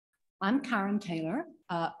I'm Karen Taylor,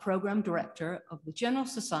 Program Director of the General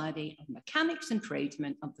Society of Mechanics and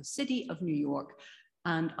Tradesmen of the City of New York,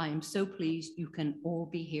 and I am so pleased you can all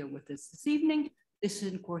be here with us this evening. This,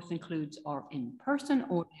 of course, includes our in-person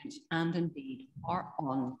audience and indeed our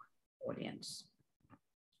online audience.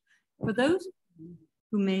 For those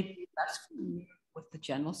who may be less familiar with the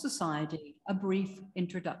General Society, a brief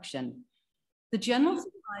introduction. The General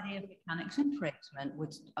Society of Mechanics and Tradesmen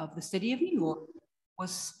of the City of New York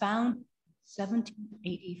was founded in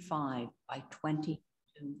 1785 by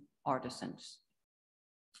 22 artisans.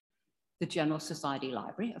 The General Society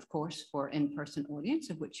Library, of course, for in-person audience,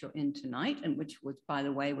 of which you're in tonight, and which was, by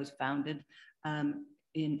the way, was founded in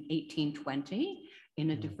 1820 in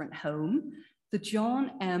a different home. The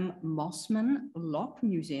John M. Mossman Lock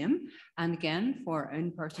Museum, and again, for our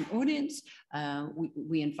in-person audience,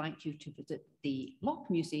 we invite you to visit the Lock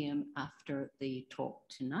Museum after the talk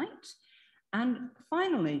tonight. And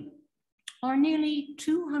finally, our nearly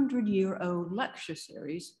 200-year-old lecture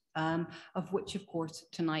series, of which, of course,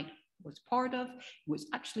 tonight was part of, was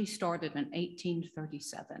actually started in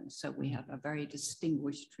 1837. So we have a very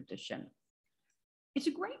distinguished tradition. It's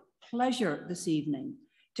a great pleasure this evening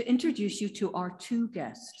to introduce you to our two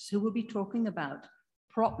guests who will be talking about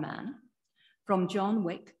Prop Man, from John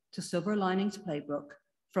Wick to Silver Linings Playbook,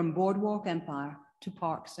 from Boardwalk Empire to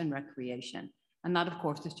Parks and Recreation. And that, of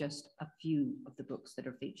course, is just a few of the books that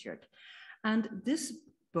are featured. And this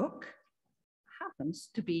book happens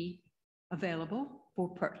to be available for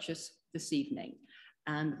purchase this evening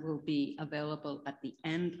and will be available at the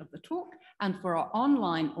end of the talk. And for our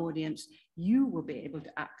online audience, you will be able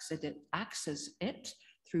to access it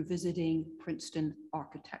through visiting Princeton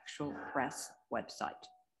Architectural Press website.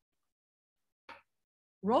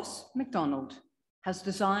 Ross MacDonald has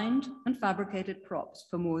designed and fabricated props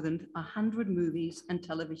for more than 100 movies and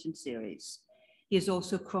television series. He has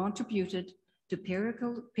also contributed to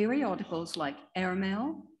periodicals like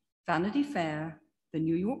Airmail, Vanity Fair, The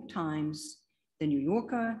New York Times, The New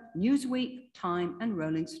Yorker, Newsweek, Time, and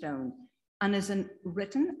Rolling Stone, and has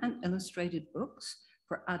written and illustrated books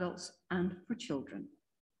for adults and for children.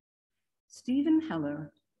 Stephen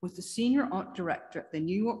Heller was the senior art director at the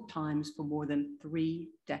New York Times for more than 3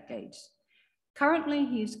 decades. Currently,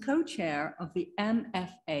 he is co-chair of the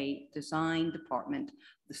MFA Design Department of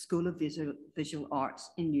the School of Visual Arts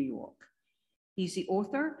in New York. He's the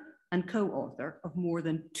author and co-author of more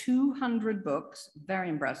than 200 books, very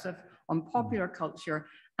impressive, on popular culture,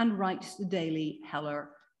 and writes the daily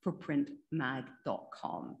Heller for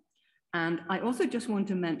printmag.com. And I also just want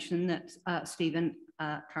to mention that Stephen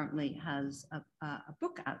currently has a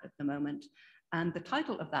book out at the moment. And the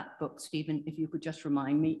title of that book, Stephen, if you could just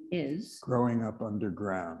remind me, is? Growing Up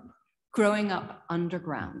Underground. Growing Up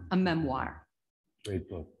Underground, a memoir. Great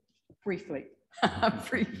book. Briefly,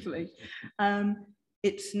 briefly.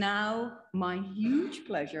 It's now my huge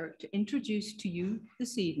pleasure to introduce to you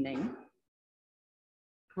this evening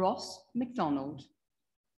Ross MacDonald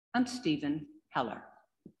and Stephen Heller.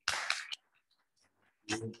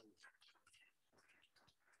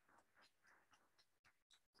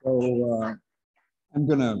 So I'm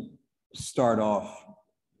going to start off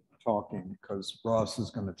talking because Ross is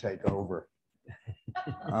going to take over.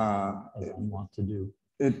 As I want to do.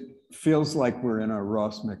 It feels like we're in a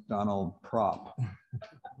Ross MacDonald prop.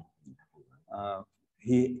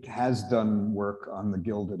 He has done work on The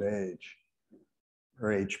Gilded Age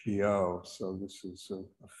or HBO, so this is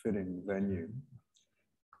a fitting venue.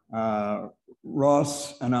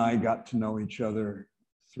 Ross and I got to know each other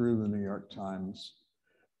through the New York Times.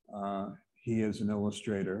 He is an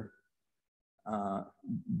illustrator,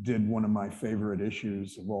 did one of my favorite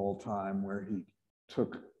issues of all time where he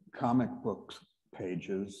took comic books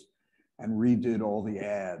pages and redid all the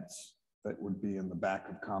ads that would be in the back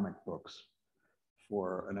of comic books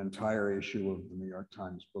for an entire issue of the New York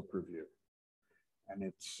Times Book Review. And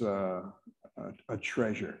it's a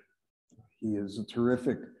treasure. He is a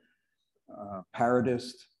terrific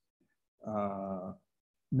parodist,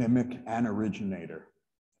 mimic, and originator.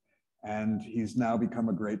 And he's now become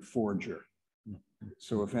a great forger.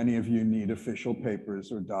 So if any of you need official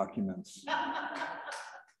papers or documents.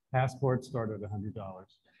 Passports start at $100.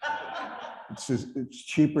 It's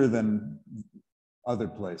cheaper than other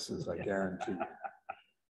places, I guarantee.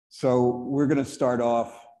 So we're going to start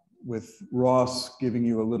off with Ross giving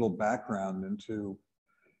you a little background into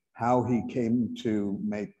how he came to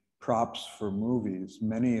make props for movies,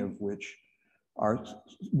 many of which are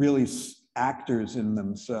really actors in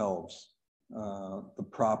themselves. The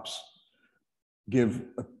props give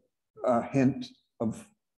a hint of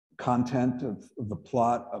content of the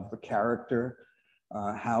plot of the character,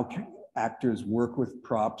 how actors work with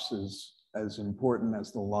props is as important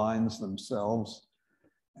as the lines themselves.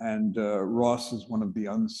 And Ross is one of the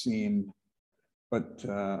unseen, but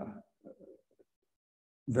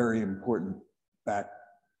very important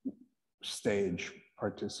backstage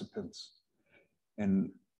participants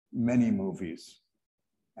in many movies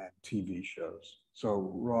and TV shows.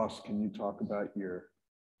 So Ross, can you talk about your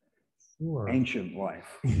ancient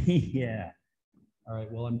life? Yeah. All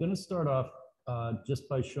right. Well, I'm going to start off just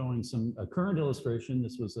by showing a current illustration.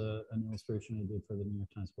 This was an illustration I did for the New York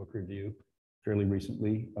Times Book Review fairly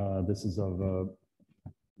recently. This is of an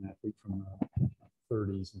athlete from the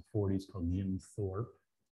 30s and 40s called Jim Thorpe.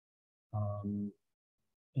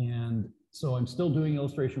 And so I'm still doing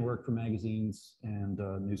illustration work for magazines and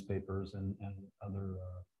newspapers and other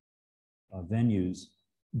venues,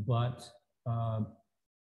 but I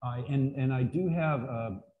do have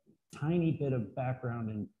a tiny bit of background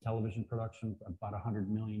in television production. About 100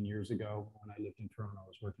 million years ago, when I lived in Toronto, I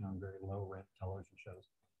was working on very low rent television shows.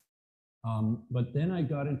 But then I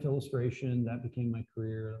got into illustration. That became my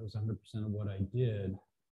career. That was 100% of what I did.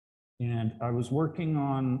 And I was working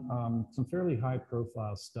on some fairly high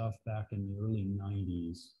profile stuff back in the early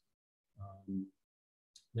 90s.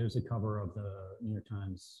 There's a cover of the New York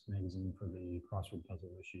Times magazine for the crossword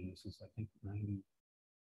puzzle issue. This is, I think, 90.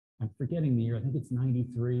 I'm forgetting the year. I think it's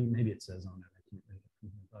 93. Maybe it says on it. I can't read it.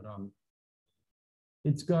 But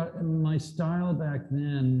it's got, my style back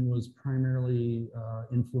then was primarily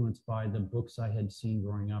influenced by the books I had seen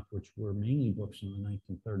growing up, which were mainly books from the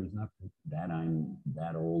 1930s. Not that I'm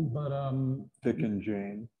that old, but Dick and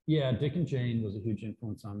Jane. Yeah, Dick and Jane was a huge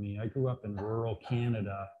influence on me. I grew up in rural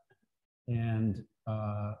Canada, and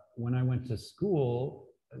when I went to school,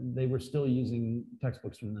 they were still using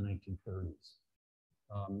textbooks from the 1930s.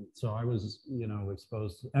 So I was,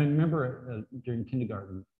 exposed. I remember during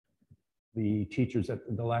kindergarten, the teachers at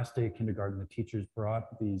the last day of kindergarten, the teachers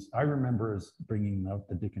brought these. I remember as bringing out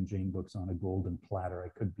the Dick and Jane books on a golden platter. I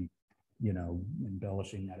could be,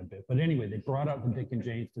 embellishing that a bit. But anyway, they brought out the Dick and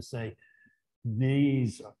Janes to say,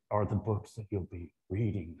 these are the books that you'll be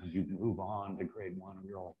reading when you move on to grade 1. And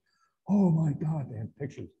you're all like, oh my God, they have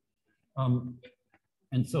pictures.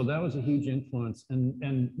 And so that was a huge influence. And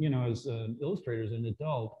as an illustrator, as an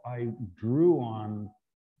adult, I drew on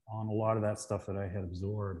a lot of that stuff that I had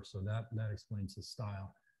absorbed. So that explains the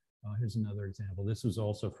style. Here's another example. This was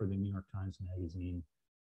also for the New York Times Magazine.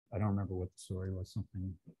 I don't remember what the story was,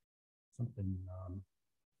 something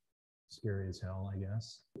scary as hell, I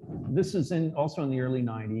guess. This is also in the early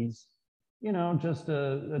 90s. Just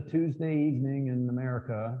a Tuesday evening in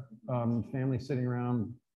America, family sitting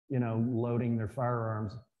around, loading their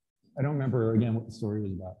firearms. I don't remember, again, what the story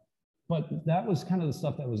was about. But that was kind of the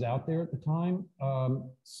stuff that was out there at the time.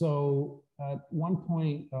 So at one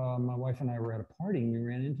point, my wife and I were at a party, and we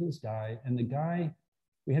ran into this guy. And the guy,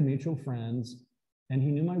 we had mutual friends, and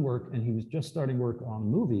he knew my work, and he was just starting work on a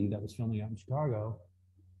movie that was filming out in Chicago.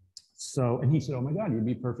 So, and he said, oh my God, you'd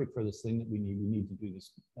be perfect for this thing that we need. We need to do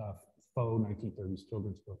this faux 1930s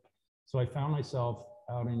children's book. So I found myself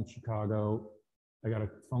out in Chicago. I got a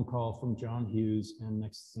phone call from John Hughes, and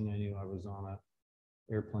next thing I knew, I was on an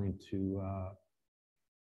airplane to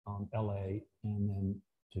LA and then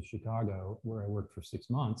to Chicago, where I worked for 6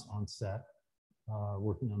 months on set,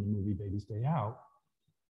 working on the movie Baby's Day Out,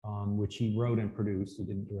 which he wrote and produced. He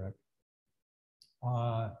didn't direct.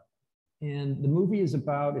 And the movie is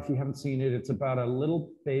about, if you haven't seen it, it's about a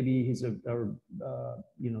little baby. He's the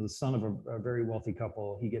son of a very wealthy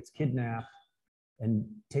couple. He gets kidnapped and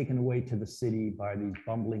taken away to the city by these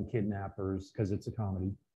bumbling kidnappers, because it's a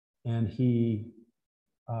comedy. And they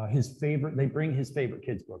bring his favorite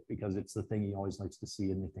kid's book, because it's the thing he always likes to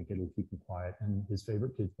see, and they think it'll keep him quiet. And his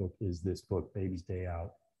favorite kid's book is this book, Baby's Day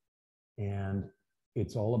Out. And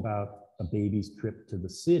it's all about a baby's trip to the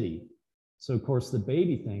city. So of course the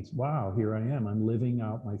baby thinks, wow, here I am, I'm living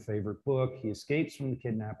out my favorite book. He escapes from the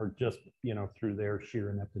kidnapper just, through their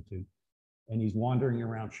sheer ineptitude. And he's wandering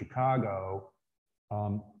around Chicago,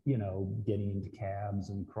 getting into cabs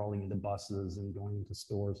and crawling into buses and going into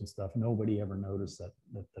stores and stuff. Nobody ever noticed that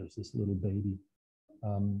there's this little baby.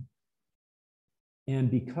 And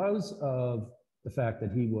because of the fact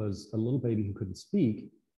that he was a little baby who couldn't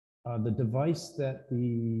speak, the device that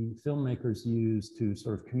the filmmakers used to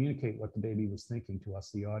sort of communicate what the baby was thinking to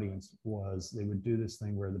us, the audience, was they would do this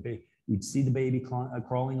thing where we'd see the baby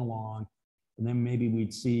crawling along, and then maybe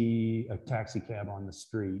we'd see a taxi cab on the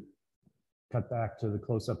street, cut back to the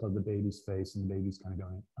close-up of the baby's face, and the baby's kind of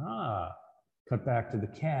going, ah, cut back to the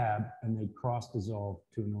cab, and they'd cross-dissolve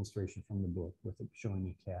to an illustration from the book with it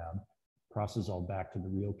showing a cab, cross-dissolve back to the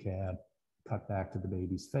real cab, cut back to the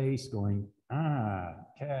baby's face going, ah,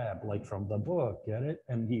 cab, like from the book, get it?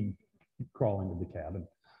 And he'd crawl into the cab. And,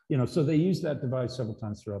 you know, so they used that device several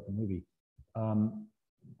times throughout the movie.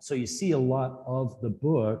 So you see a lot of the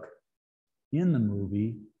book in the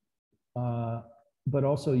movie, but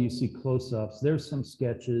also you see close-ups. There's some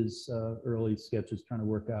sketches, early sketches trying to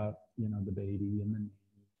work out, you know, the baby and then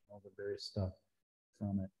all the various stuff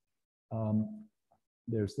from it.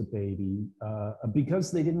 There's the baby.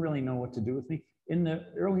 Because they didn't really know what to do with me. In the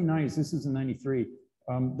early 90s, this is in 93,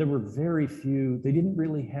 there were very few, they didn't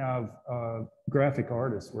really have graphic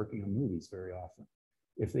artists working on movies very often.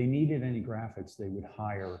 If they needed any graphics, they would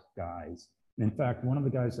hire guys. And in fact, one of the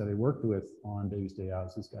guys that I worked with on Baby's Day Out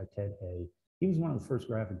is this guy, Ted Hay. He was one of the first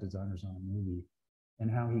graphic designers on a movie.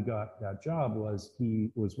 And how he got that job was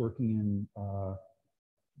he was working in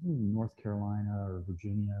North Carolina or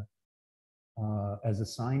Virginia as a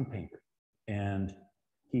sign painter. And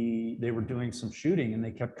they were doing some shooting and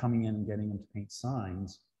they kept coming in and getting him to paint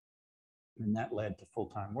signs. And that led to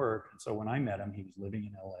full-time work. And so when I met him, he was living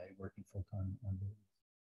in LA, working full-time on movies.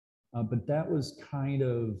 But that was kind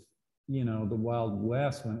of, you know, the Wild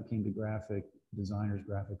West when it came to graphic designers,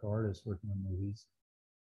 graphic artists working on movies.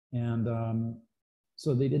 And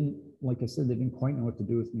so they didn't, like I said, they didn't quite know what to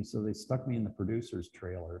do with me. So they stuck me in the producer's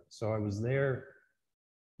trailer. So I was there.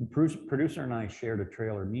 The producer and I shared a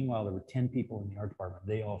trailer. Meanwhile, there were 10 people in the art department.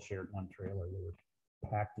 They all shared one trailer. They were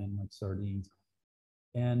packed in like sardines.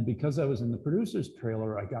 And because I was in the producer's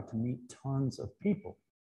trailer, I got to meet tons of people.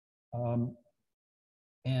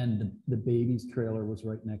 And the baby's trailer was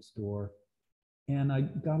right next door. And I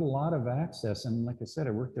got a lot of access. And like I said,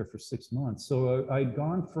 I worked there for 6 months. So I'd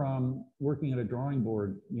gone from working at a drawing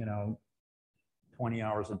board, you know, 20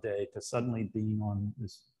 hours a day to suddenly being on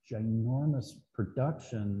this ginormous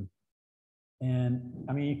production. And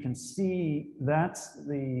I mean, you can see that's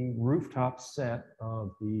the rooftop set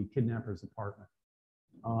of the kidnapper's apartment.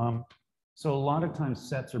 So a lot of times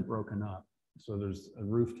sets are broken up. So there's a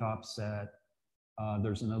rooftop set.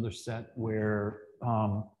 There's another set where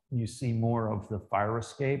you see more of the fire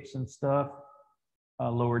escapes and stuff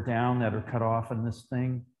lower down that are cut off in this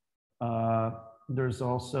thing. There's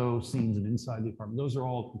also scenes of inside the apartment. Those are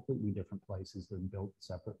all completely different places. They're built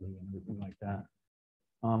separately and everything like that.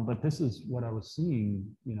 But this is what I was seeing,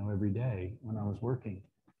 you know, every day when I was working.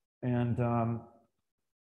 And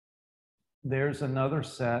there's another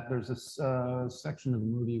set. There's a section of the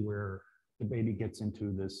movie where the baby gets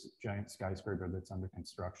into this giant skyscraper that's under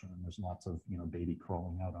construction, and there's lots of, you know, baby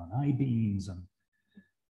crawling out on I-beams and,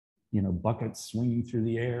 you know, buckets swinging through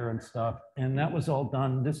the air and stuff. And that was all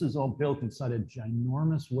done. This is all built inside a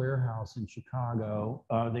ginormous warehouse in Chicago.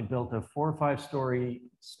 They built a 4 or 5 story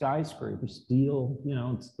skyscraper, steel, you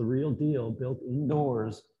know, it's the real deal, built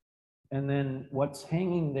indoors. And then what's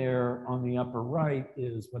hanging there on the upper right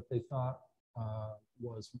is what they thought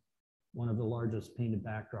was one of the largest painted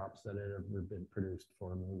backdrops that had ever been produced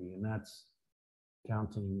for a movie. And that's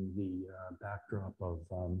counting the backdrop of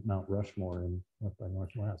Mount Rushmore in North by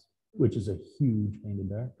Northwest, which is a huge painted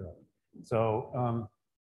backdrop. So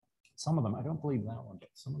some of them, I don't believe that one, but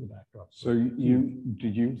some of the backdrops. So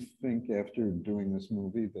did you think after doing this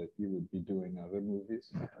movie that you would be doing other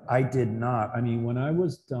movies? I did not. I mean, when I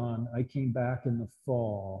was done, I came back in the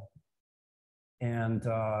fall and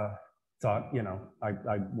thought, you know,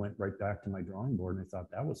 I went right back to my drawing board and I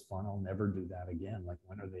thought that was fun. I'll never do that again. Like,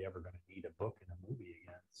 when are they ever going to need a book in a movie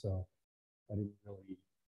again? So I didn't really,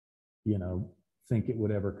 you know, think it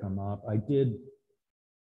would ever come up. I did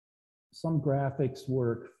some graphics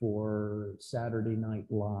work for Saturday Night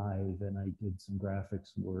Live, and I did some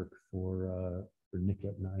graphics work for Nick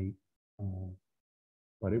at Night.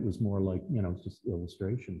 But it was more like, you know, just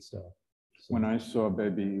illustration stuff. So, when I saw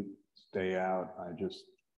Baby's Day Out, I just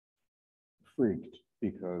freaked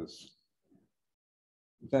because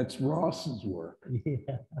that's Ross's work.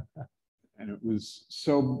 Yeah. And it was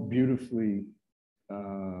so beautifully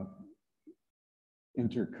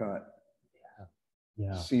intercut.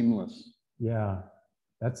 Yeah. Seamless. Yeah.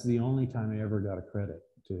 That's the only time I ever got a credit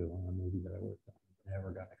too on a movie that I worked on. I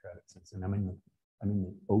never got a credit since. And I mean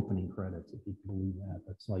the opening credits, if you can believe that.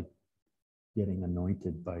 That's like getting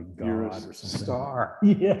anointed by God. You're or something. Star.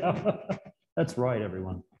 Yeah. That's right,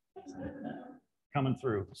 everyone. Coming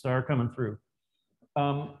through, star coming through.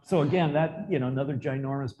 So again, that, you know, another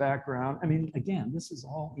ginormous background. I mean, again, this is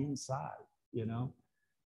all inside, you know,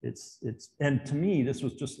 and to me, this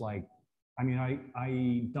was just like, I mean,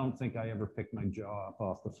 I don't think I ever picked my jaw up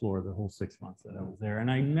off the floor the whole 6 months that I was there. And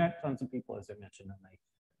I met tons of people, as I mentioned, and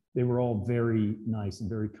they were all very nice and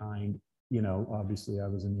very kind. You know, obviously I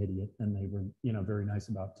was an idiot, and they were, you know, very nice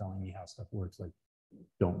about telling me how stuff works. Like,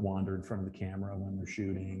 don't wander in front of the camera when they're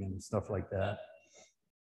shooting and stuff like that.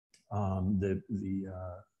 The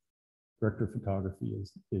director of photography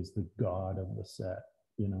is the god of the set,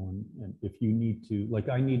 you know, and if you need to, like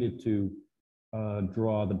I needed to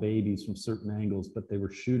draw the babies from certain angles, but they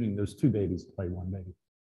were shooting, there's two babies to play one baby.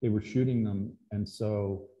 They were shooting them, and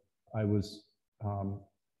so I was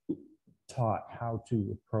taught how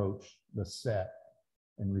to approach the set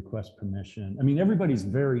and request permission. I mean, everybody's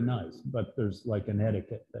very nice, but there's like an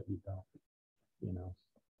etiquette that you don't, you know.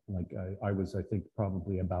 Like I was, I think,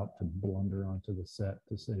 probably about to blunder onto the set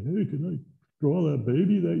to say, hey, can I draw that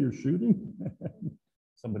baby that you're shooting?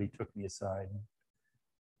 Somebody took me aside.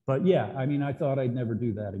 But yeah, I mean, I thought I'd never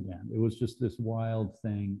do that again. It was just this wild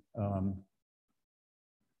thing.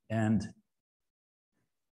 And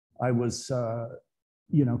I was,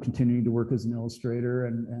 you know, continuing to work as an illustrator.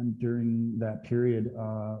 And during that period,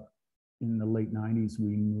 in the late 90s,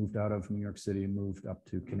 we moved out of New York City and moved up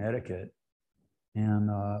to Connecticut. And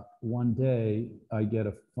one day I get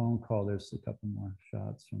a phone call. There's a couple more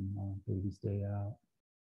shots from Baby's Day Out,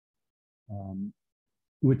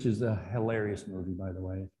 which is a hilarious movie, by the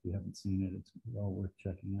way. If you haven't seen it, it's well worth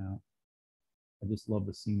checking out. I just love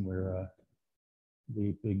the scene where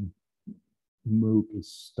the big mook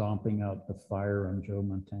is stomping out the fire on Joe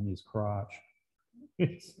Mantegna's crotch.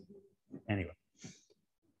 Anyway.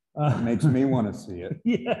 It makes me want to see it.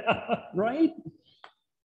 Yeah, right?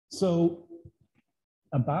 So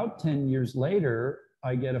about 10 years later,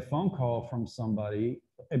 I get a phone call from somebody,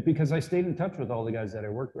 because I stayed in touch with all the guys that I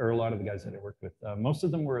worked, or a lot of the guys that I worked with. Most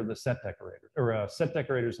of them were the set decorators, or set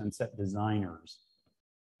decorators and set designers.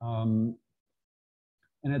 And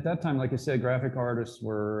at that time, like I said, graphic artists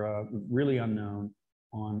were really unknown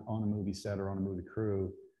on a movie set or on a movie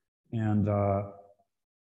crew. And a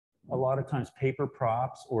lot of times paper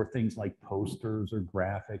props or things like posters or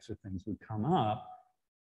graphics or things would come up.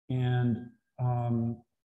 And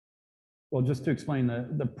well, just to explain,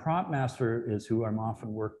 the prop master is who I'm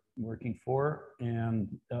often working for, and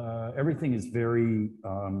everything is very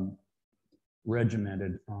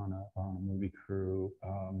regimented on a movie crew.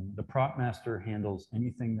 The prop master handles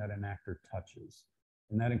anything that an actor touches,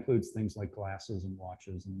 and that includes things like glasses and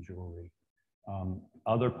watches and jewelry.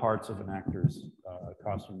 Other parts of an actor's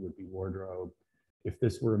costume would be wardrobe. If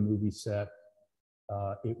this were a movie set,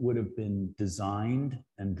 it would have been designed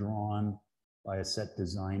and drawn by a set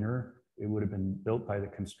designer. It would have been built by the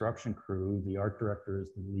construction crew. The art director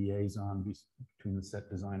is the liaison between the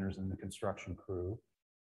set designers and the construction crew.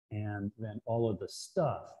 And then all of the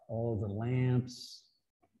stuff, all of the lamps,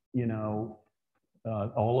 you know,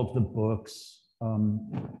 all of the books,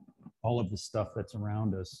 all of the stuff that's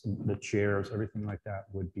around us, the chairs, everything like that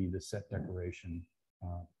would be the set decoration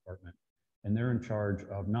department. And they're in charge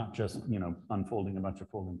of not just, you know, unfolding a bunch of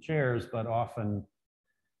folding chairs, but often,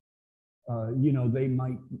 you know, they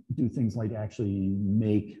might do things like actually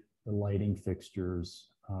make the lighting fixtures.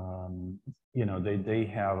 You know, they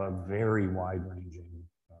have a very wide-ranging,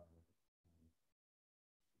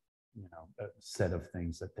 you know, a set of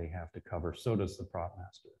things that they have to cover. So does the prop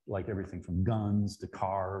master, like everything from guns to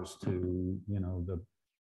cars to, you know, the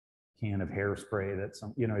can of hairspray that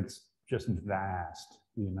some, you know, it's just vast,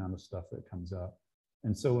 the amount of stuff that comes up.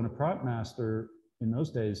 And so when a prop master in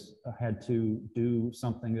those days had to do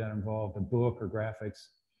something that involved a book or graphics,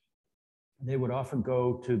 they would often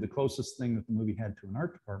go to the closest thing that the movie had to an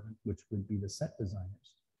art department, which would be the set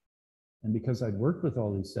designers. And because I'd worked with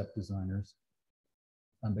all these set designers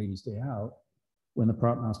on Baby's Day Out, when the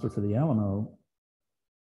prop master for the Alamo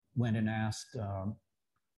went and asked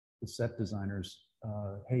the set designers,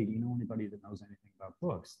 hey, do you know anybody that knows anything about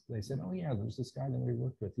books? They said, oh yeah, there's this guy that we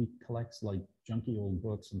worked with. He collects like junky old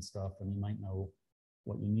books and stuff, and he might know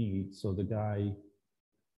what you need. So the guy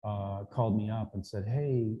called me up and said,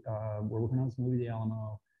 hey, we're working on this movie, The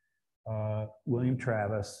Alamo. William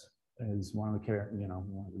Travis is one of the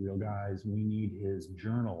real guys. We need his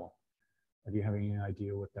journal. Do you have any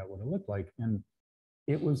idea what that would have looked like? And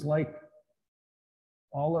it was like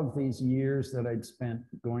all of these years that I'd spent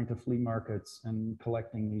going to flea markets and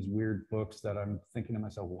collecting these weird books that I'm thinking to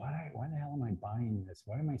myself, why the hell am I buying this?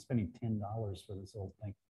 Why am I spending $10 for this old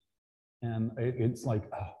thing? And it's like,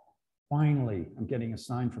 oh, finally, I'm getting a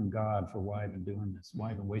sign from God for why I've been doing this, why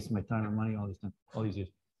I've been wasting my time and money all these years.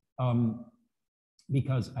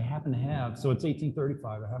 Because I happen to have, so it's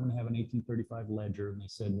 1835, I happen to have an 1835 ledger, and they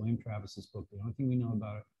said, William Travis's book, the only thing we know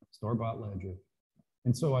about it, store-bought ledger.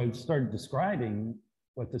 And so I started describing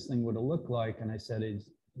what this thing would have looked like, and I said,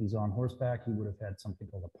 he's on horseback, he would have had something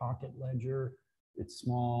called a pocket ledger. It's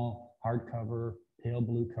small, hardcover, pale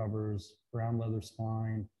blue covers, brown leather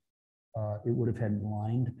spine. It would have had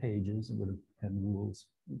lined pages. It would have had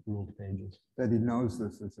ruled pages. That he knows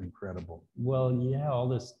this is incredible. Well, yeah, all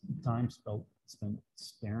this time spent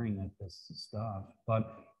staring at this stuff,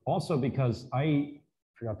 but also because I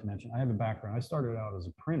forgot to mention, I have a background. I started out as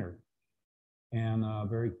a printer, and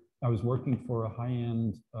I was working for a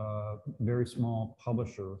high-end, very small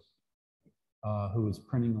publisher who was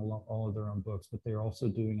printing all of their own books, but they're also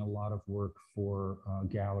doing a lot of work for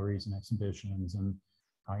galleries and exhibitions and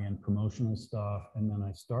high-end promotional stuff. And then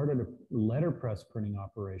I started a letterpress printing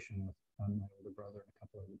operation with my older brother and a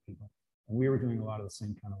couple other people. And we were doing a lot of the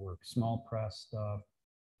same kind of work, small press stuff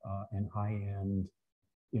and high-end,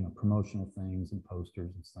 promotional things and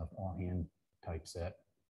posters and stuff, all hand typeset.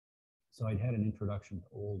 So I'd had an introduction to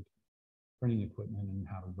old printing equipment and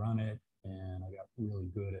how to run it. And I got really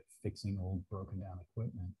good at fixing old broken down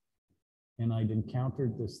equipment. And I'd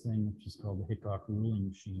encountered this thing, which is called the Hickok ruling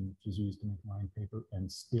machine, which is used to make line paper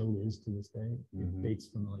and still is to this day. It dates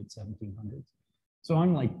from the late 1700s. So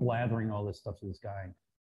I'm like blathering all this stuff to this guy.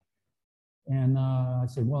 And I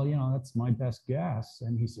said, well, that's my best guess.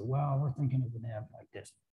 And he said, well, we're thinking it would have like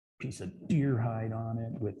this piece of deer hide on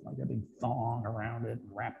it with like a big thong around it,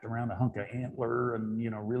 wrapped around a hunk of antler and,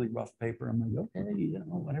 really rough paper. I'm like, okay,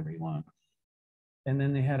 whatever you want. And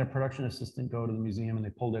then they had a production assistant go to the museum and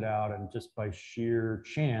they pulled it out, and just by sheer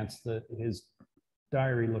chance that his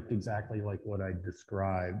diary looked exactly like what I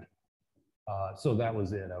described. So that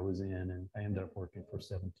was it. I was in, and I ended up working for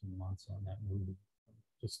 17 months on that movie.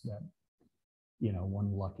 Just that,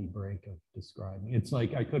 one lucky break of describing. It's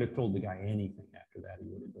like I could have told the guy anything after that. He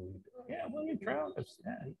would have believed it. Yeah, William Travis.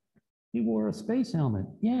 Yeah, he wore a space helmet.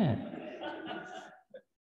 Yeah.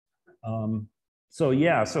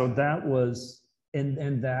 So that was,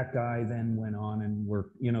 and that guy then went on and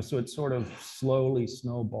worked, so it sort of slowly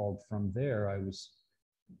snowballed from there. I was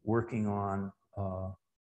working on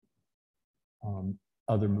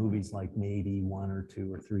other movies, like maybe 1 or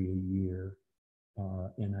 2 or 3 a year.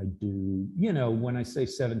 And I do, when I say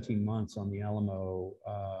 17 months on the Alamo,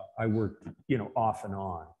 I worked, off and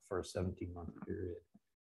on for a 17-month period.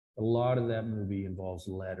 A lot of that movie involves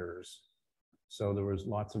letters. So there was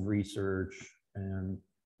lots of research, and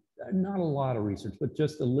not a lot of research, but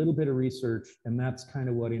just a little bit of research. And that's kind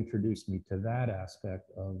of what introduced me to that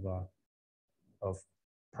aspect of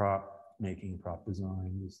prop making, prop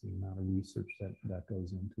design, is the amount of research that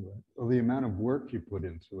goes into it. Well, the amount of work you put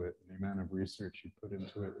into it, the amount of research you put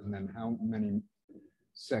into it, and then how many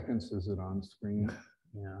seconds is it on screen?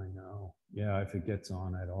 Yeah, I know. Yeah, if it gets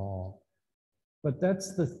on at all. But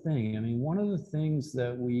that's the thing. I mean, one of the things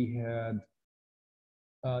that we had,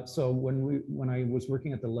 so when I was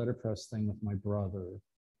working at the letterpress thing with my brother,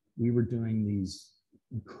 we were doing these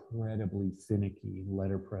incredibly finicky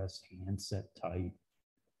letterpress handset type,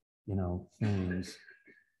 things.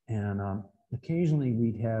 And occasionally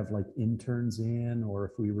we'd have like interns in, or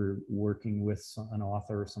if we were working with an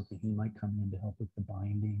author or something, he might come in to help with the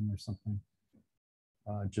binding or something.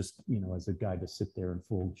 Just, as a guy to sit there and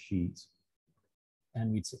fold sheets.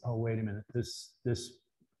 And we'd say, oh, wait a minute,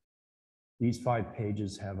 these 5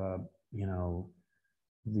 pages have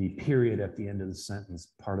the period at the end of the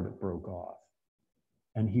sentence, part of it broke off.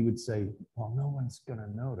 And he would say, well, no one's gonna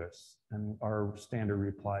notice. And our standard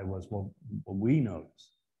reply was, well we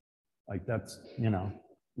notice. Like that's,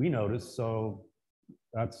 we notice, so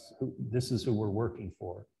this is who we're working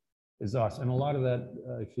for, is us. And a lot of that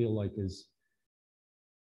I feel like is,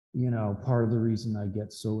 part of the reason I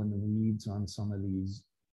get so in the weeds on some of these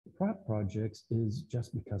prop projects is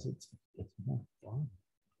just because it's more fun,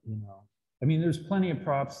 I mean, there's plenty of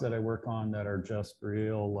props that I work on that are just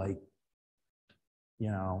real, like,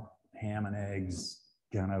 ham and eggs,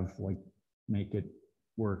 kind of like make it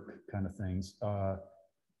work kind of things. But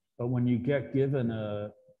when you get given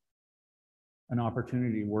an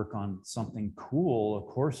opportunity to work on something cool, of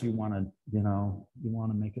course you want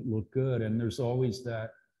to make it look good. And there's always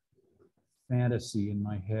that fantasy in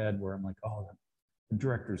my head where I'm like, oh, the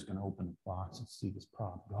director's going to open the box and see this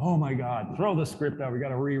prop. Oh my God, throw the script out. We got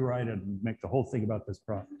to rewrite it and make the whole thing about this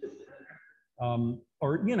prop. And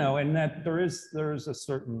that there is a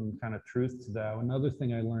certain kind of truth to that. Another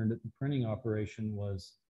thing I learned at the printing operation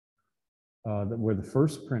was where the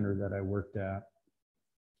first printer that I worked at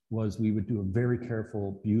was, we would do a very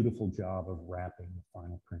careful, beautiful job of wrapping the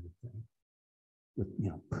final printed thing with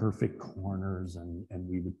perfect corners, and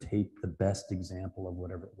we would tape the best example of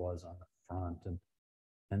whatever it was on the front,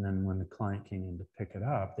 and then when the client came in to pick it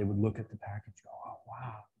up, they would look at the package, go, oh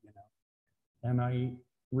wow, and I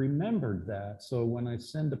remembered that. So when I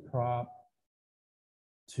send a prop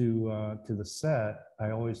to the set,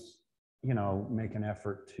 I always make an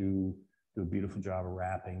effort to do a beautiful job of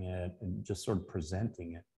wrapping it and just sort of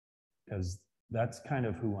presenting it, because that's kind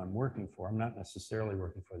of who I'm working for. I'm not necessarily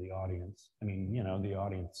working for the audience. I mean, you know, the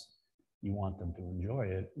audience, you want them to enjoy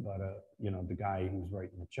it, but you know, the guy who's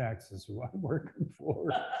writing the checks is who I'm working for.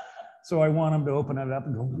 So I want him to open it up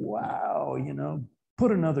and go, wow, you know,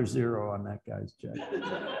 put another zero on that guy's check.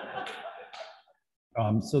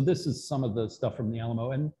 So this is some of the stuff from the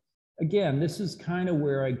Alamo. And again, this is kind of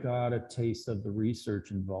where I got a taste of the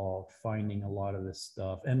research involved, finding a lot of this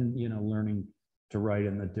stuff and, you know, learning to write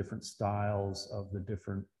in the different styles of the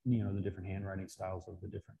different, you know, the different handwriting styles of the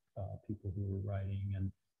different people who were writing,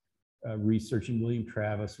 and researching. William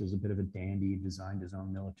Travis was a bit of a dandy, designed his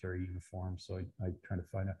own military uniform. So I tried to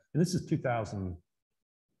find out, and this is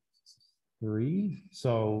 2003.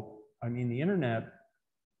 So, I mean, the internet,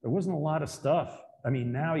 there wasn't a lot of stuff. I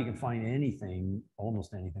mean, now you can find anything,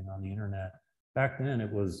 almost anything on the internet. Back then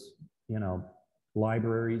it was, you know,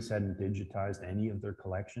 libraries hadn't digitized any of their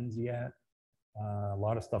collections yet. A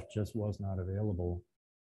lot of stuff just was not available.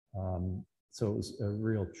 So it was a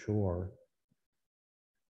real chore.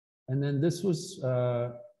 And then this was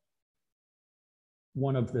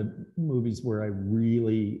one of the movies where I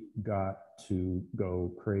really got to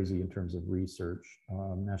go crazy in terms of research.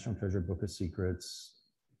 National Treasure Book of Secrets.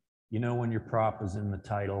 You know, when your prop is in the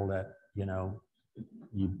title that, you know,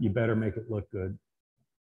 you better make it look good.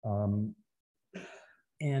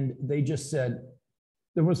 And they just said,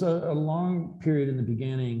 there was a long period in the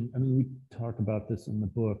beginning, I mean, we talk about this in the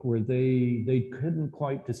book, where they couldn't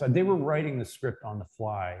quite decide. They were writing the script on the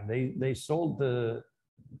fly. They sold the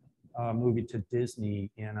movie to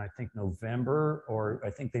Disney in, I think, November, or I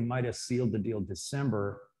think they might have sealed the deal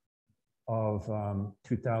December of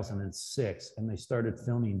 2006, and they started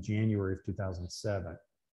filming in January of 2007.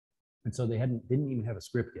 And so they didn't even have a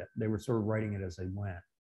script yet. They were sort of writing it as they went.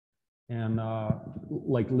 And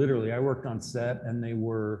like literally, I worked on set, and they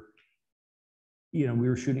were, you know, we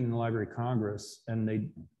were shooting in the Library of Congress, and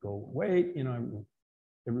they'd go, wait, you know,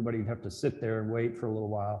 everybody would have to sit there and wait for a little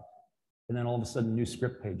while. And then all of a sudden, new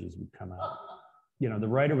script pages would come out. You know, the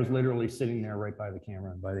writer was literally sitting there right by the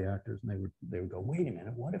camera and by the actors, and they would go, wait a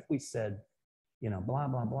minute, what if we said, you know, blah,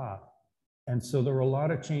 blah, blah. And so there were a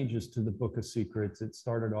lot of changes to the Book of Secrets. It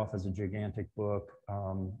started off as a gigantic book.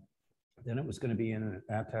 Then it was going to be in an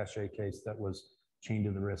attaché case that was chained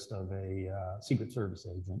to the wrist of a Secret Service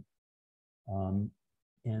agent. And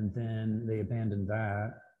then they abandoned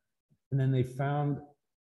that. And then they found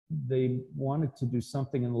they wanted to do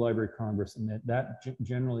something in the Library of Congress, and that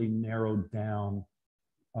generally narrowed down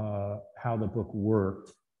how the book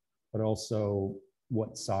worked, but also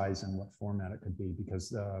what size and what format it could be,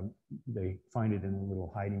 because they find it in a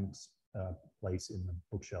little hiding place in the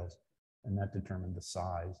bookshelves, and that determined the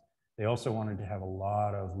size. They also wanted to have a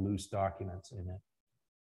lot of loose documents in it.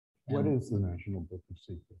 What is the National Book of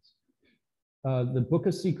Secrets? The Book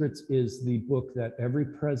of Secrets is the book that every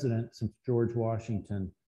president since George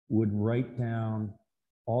Washington would write down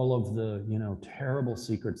all of the, you know, terrible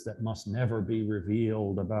secrets that must never be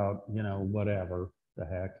revealed about, you know, whatever the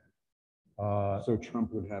heck. So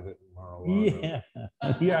Trump would have it in Mar-a-Lago. Yeah,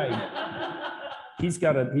 yeah. He's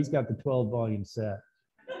got the 12-volume set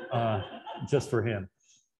just for him.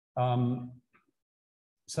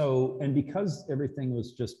 So, and because everything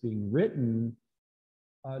was just being written,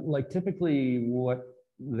 like typically what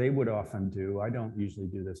they would often do, I don't usually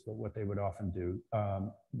do this, but what they would often do,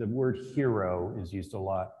 the word hero is used a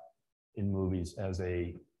lot in movies as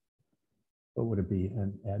a, what would it be,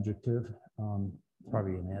 an adjective?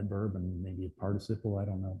 Probably an adverb and maybe a participle, I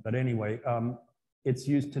don't know. But anyway, it's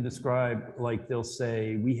used to describe, like they'll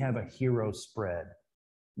say, we have a hero spread,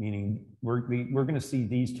 meaning we're going to see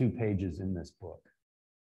these 2 pages in this book.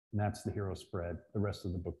 And that's the hero spread. The rest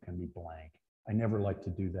of the book can be blank. I never like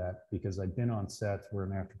to do that because I've been on sets where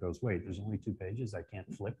an actor goes, wait, there's only 2 pages, I can't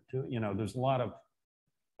flip to it. You know, there's a lot of,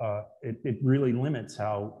 it really limits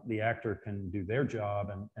how the actor can do their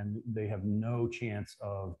job, and they have no chance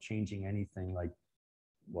of changing anything. Like,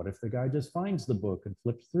 what if the guy just finds the book and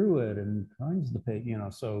flips through it and finds the page, you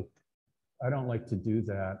know? So I don't like to do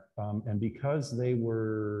that. And because they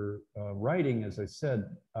were writing, as I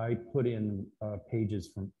said, I put in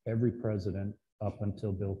pages from every president up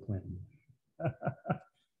until Bill Clinton.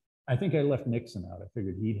 I think I left Nixon out. I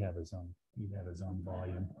figured he'd have his own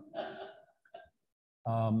volume.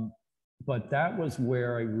 But that was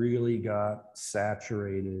where I really got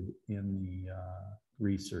saturated in the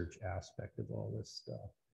research aspect of all this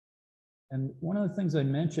stuff. And one of the things I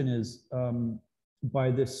mentioned is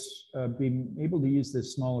by this being able to use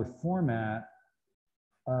this smaller format,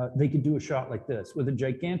 they could do a shot like this. With a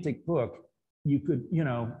gigantic book, you could, you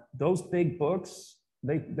know, those big books,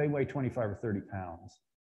 they weigh 25 or 30 pounds.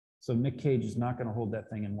 So Nick Cage is not going to hold that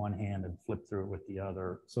thing in one hand and flip through it with the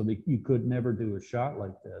other. So that you could never do a shot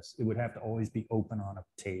like this. It would have to always be open on a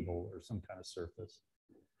table or some kind of surface.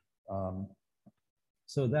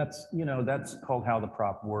 So that's, you know, that's called how the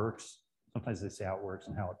prop works. Sometimes they say how it works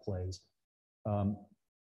and how it plays.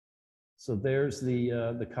 So there's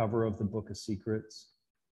the cover of the Book of Secrets.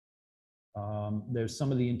 There's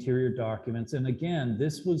some of the interior documents. And again,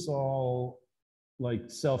 this was all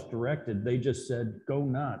like self-directed. They just said, go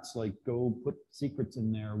nuts, like go put secrets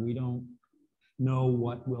in there. We don't know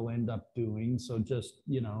what we'll end up doing. So just,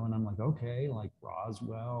 you know, and I'm like, okay, like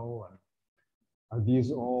Roswell. And are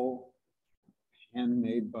these all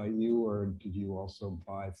handmade by you, or did you also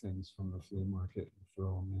buy things from the flea market and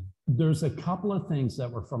throw them in? There's a couple of things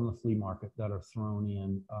that were from the flea market that are thrown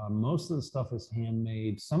in. Most of the stuff is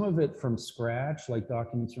handmade. Some of it from scratch, like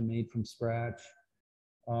documents are made from scratch.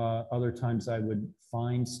 Other times I would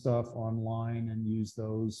find stuff online and use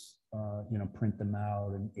those, you know, print them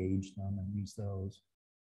out and age them and use those.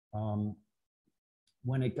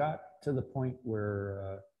 When it got to the point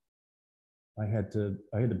where I had to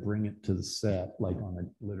bring it to the set, like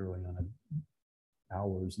literally on an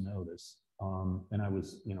hour's notice. And I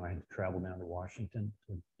was, you know, I had to travel down to Washington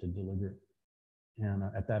to deliver it. And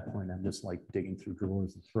at that point, I'm just like digging through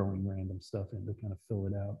drawers and throwing random stuff in to kind of fill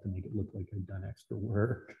it out to make it look like I'd done extra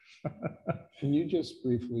work. Can you just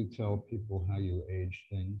briefly tell people how you age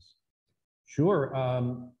things? Sure.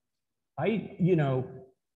 You know,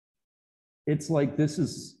 it's like, this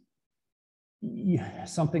is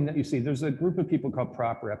something that you see. There's a group of people called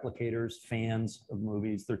prop replicators, fans of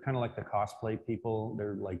movies. They're kind of like the cosplay people.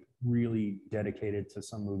 They're like really dedicated to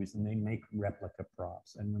some movies and they make replica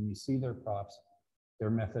props. And when you see their props, their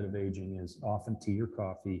method of aging is often tea or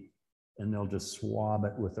coffee, and they'll just swab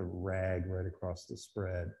it with a rag right across the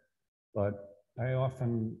spread. But I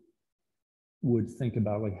often would think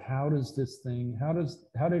about, like, how does this thing, how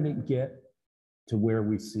did it get to where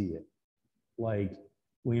we see it? Like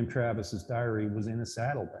William Travis's diary was in a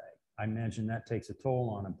saddlebag. I imagine that takes a toll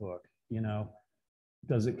on a book, you know.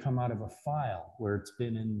 Does it come out of a file where it's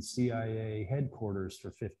been in CIA headquarters for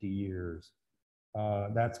 50 years?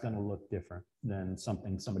 That's going to look different than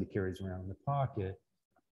something somebody carries around in the pocket.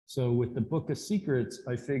 So with the Book of Secrets,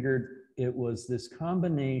 I figured it was this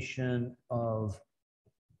combination of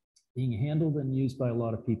being handled and used by a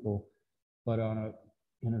lot of people, but on a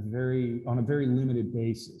very limited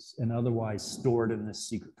basis, and otherwise stored in this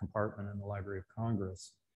secret compartment in the Library of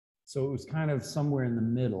Congress. So it was kind of somewhere in the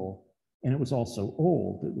middle, and it was also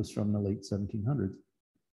old. It was from the late 1700s.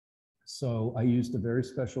 So I used a very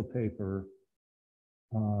special paper,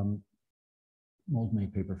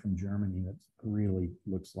 mold-made paper from Germany that really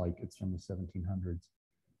looks like it's from the 1700s.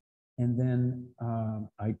 And then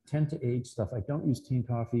I tend to age stuff. I don't use tea and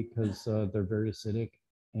coffee because they're very acidic.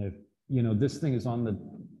 If, you know, this thing is on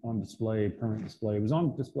display, permanent display. It was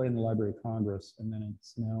on display in the Library of Congress, and then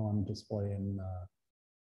it's now on display in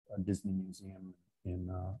a Disney Museum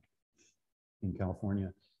in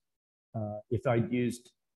California. If I'd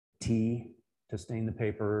used tea to stain the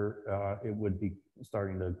paper, it would be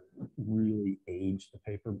starting to really age the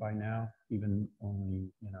paper by now, even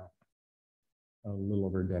only, you know, a little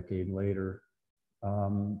over a decade later.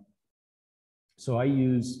 So I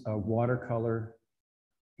use watercolor,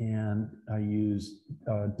 and I use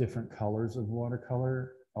different colors of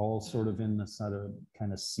watercolor, all sort of in the sort of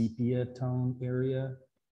kind of sepia tone area.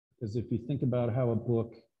 Because if you think about how a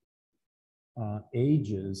book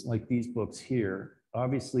ages, like these books here,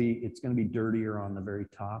 obviously it's going to be dirtier on the very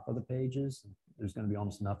top of the pages. There's going to be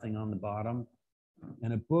almost nothing on the bottom.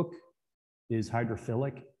 And a book is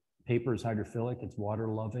hydrophilic. Paper is hydrophilic, it's water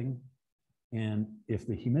loving. And if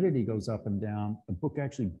the humidity goes up and down, the book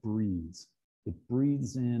actually breathes. It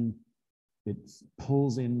breathes in, it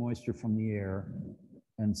pulls in moisture from the air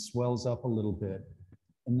and swells up a little bit.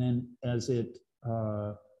 And then as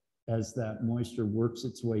that moisture works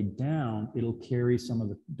its way down, it'll carry some of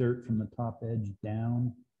the dirt from the top edge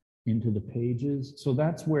down into the pages. So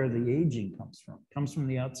that's where the aging comes from. It comes from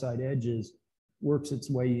the outside edges, works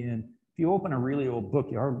its way in. If you open a really old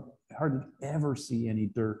book, you hardly ever see any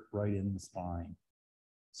dirt right in the spine.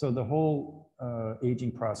 So the whole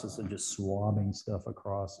aging process of just swabbing stuff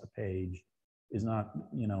across a page is not,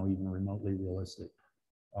 you know, even remotely realistic.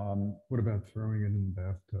 What about throwing it in the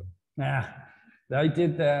bathtub? I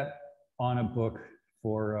did that on a book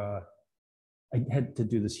for, I had to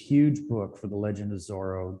do this huge book for The Legend of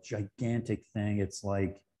Zorro, gigantic thing. It's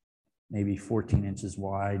like maybe 14 inches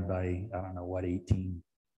wide by, I don't know what, 18,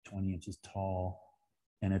 20 inches tall.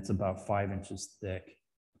 And it's about 5 inches thick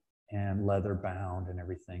and leather bound and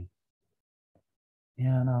everything.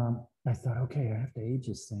 And I thought, okay, I have to age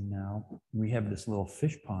this thing now. We have this little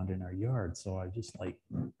fish pond in our yard. So I just like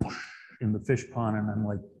in the fish pond and I'm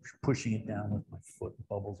like pushing it down with my foot.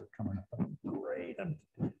 Bubbles are coming up. I'm great.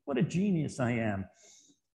 What a genius I am.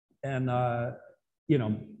 And, you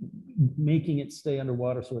know, making it stay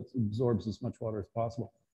underwater so it absorbs as much water as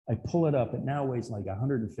possible. I pull it up. It now weighs like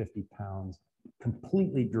 150 pounds,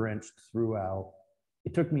 completely drenched throughout.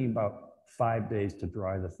 It took me about 5 days to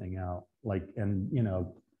dry the thing out. Like, and you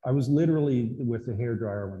know, I was literally with the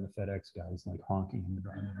hairdryer when the FedEx guy was like honking in the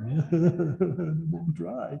dryer. It won't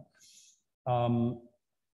dry.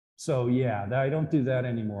 So yeah, I don't do that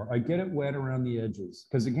anymore. I get it wet around the edges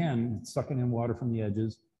because again, it's sucking in water from the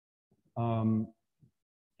edges. And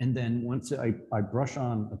then once I brush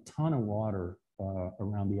on a ton of water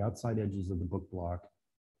around the outside edges of the book block.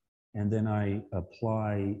 And then I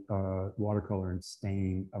apply watercolor and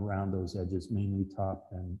stain around those edges, mainly top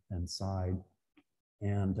and side.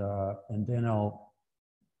 And then I'll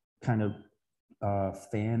kind of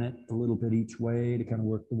fan it a little bit each way to kind of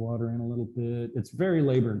work the water in a little bit. It's very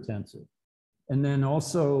labor intensive. And then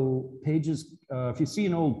also pages, if you see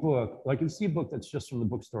an old book, like if you see a book that's just from the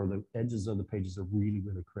bookstore, the edges of the pages are really,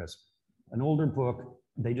 really crisp. An older book,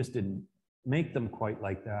 they just didn't make them quite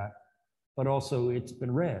like that. But also it's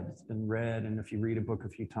been read. It's been read, and if you read a book a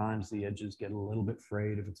few times, the edges get a little bit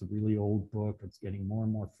frayed. If it's a really old book, it's getting more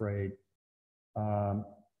and more frayed.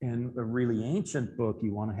 And a really ancient book,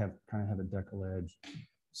 you want to have kind of have a decal edge.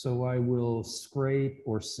 So I will scrape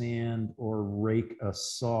or sand or rake a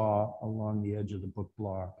saw along the edge of the book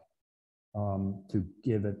block to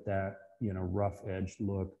give it that, you know, rough edged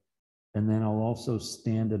look. And then I'll also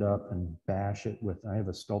stand it up and bash it with, I have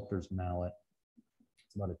a sculptor's mallet.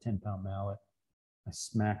 It's about a 10-pound mallet. I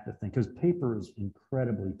smack the thing because paper is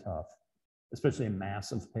incredibly tough, especially a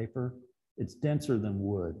massive paper. It's denser than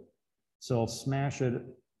wood. So I'll smash it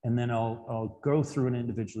and then I'll go through and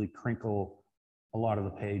individually crinkle a lot of the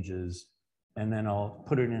pages. And then I'll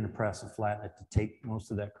put it in a press and flatten it to take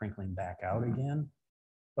most of that crinkling back out again.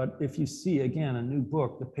 But if you see, again, a new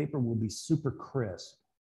book, the paper will be super crisp.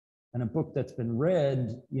 And a book that's been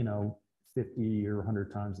read, you know, 50 or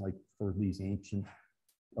 100 times, like for these ancient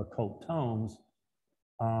occult tomes,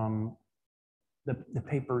 the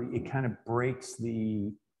paper, it kind of breaks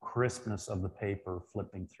the crispness of the paper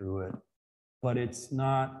flipping through it, but it's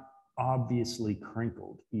not obviously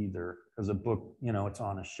crinkled either, because a book, you know, it's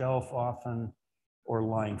on a shelf often or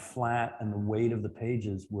lying flat, and the weight of the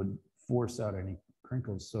pages would force out any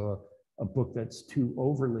crinkles. So a book that's too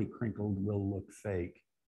overly crinkled will look fake.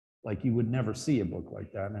 Like you would never see a book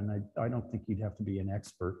like that. And I don't think you'd have to be an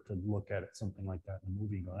expert to look at it, something like that in a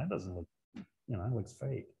movie and go, that doesn't look, you know, that looks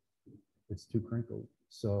fake. It's too crinkled.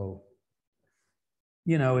 So,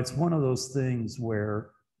 you know, it's one of those things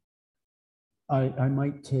where I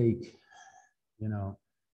might take, you know,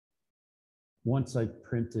 once I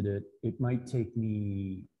printed it, it might take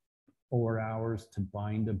me 4 hours to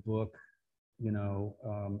bind a book, you know,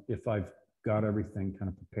 if I've got everything kind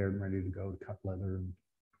of prepared and ready to go to cut leather and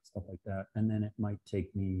stuff like that. And then it might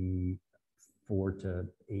take me 4 to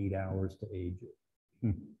 8 hours to age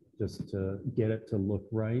it, just to get it to look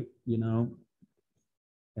right, you know?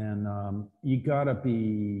 And you gotta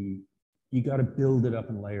build it up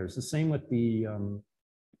in layers. The same with the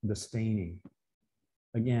staining.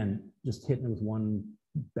 Again, just hitting it with one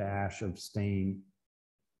bash of stain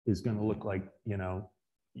is gonna look like, you know,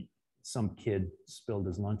 some kid spilled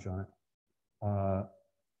his lunch on it.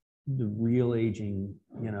 The real aging,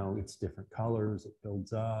 you know, it's different colors, it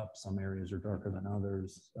builds up, some areas are darker than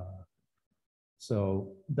others.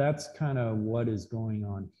 So that's kind of what is going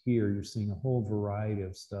on here. You're seeing a whole variety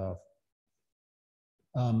of stuff.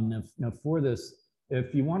 Now for this,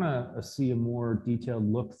 if you want to see a more detailed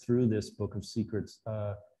look through this book of secrets,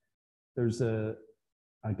 there's a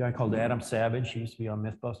guy called Adam Savage. He used to be on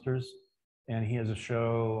Mythbusters. And he has a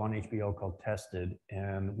show on HBO called Tested.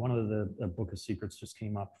 And one of the Book of Secrets just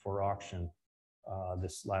came up for auction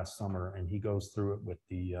this last summer. And he goes through it with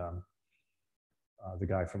the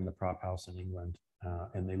guy from the prop house in England.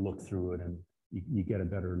 And they look through it and you get a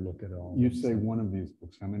better look at all. You say one of these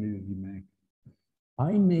books, how many did you make?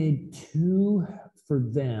 I made 2 for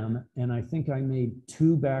them. And I think I made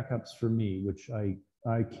 2 backups for me, which I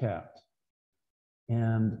kept.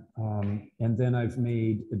 And then I've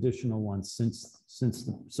made additional ones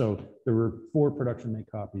so there were 4 production made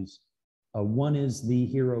copies. One is the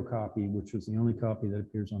hero copy, which was the only copy that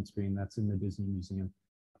appears on screen. That's in the Disney Museum.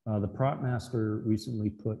 The prop master recently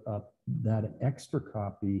put up that extra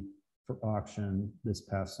copy for auction this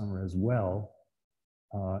past summer as well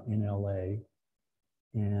in LA.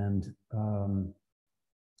 And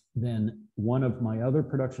then one of my other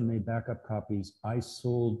production-made backup copies I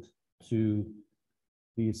sold to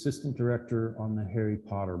the assistant director on the Harry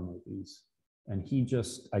Potter movies. And he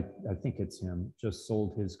just, I think it's him, just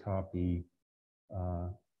sold his copy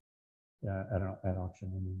at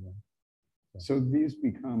auction anyway. So these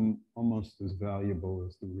become almost as valuable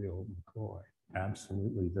as the real McCoy.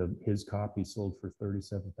 Absolutely. His copy sold for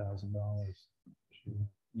 $37,000.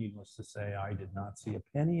 Needless to say, I did not see a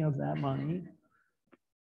penny of that money.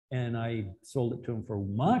 And I sold it to him for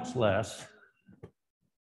much less,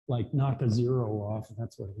 like knock a zero off.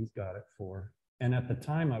 That's what he's got it for. And at the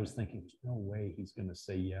time I was thinking, there's no way he's going to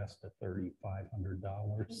say yes to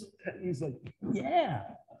 $3,500. He's like, yeah.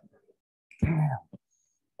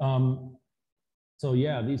 So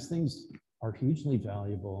yeah, these things are hugely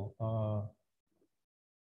valuable.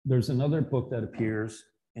 There's another book that appears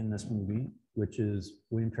in this movie, which is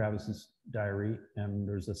William Travis's diary. And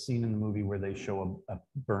there's a scene in the movie where they show a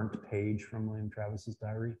burnt page from William Travis's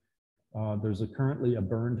diary. There's currently a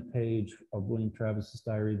burned page of William Travis's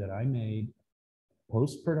diary that I made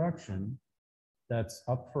post-production that's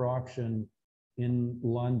up for auction in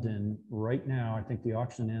London right now. I think the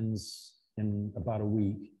auction ends in about a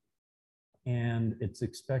week. And it's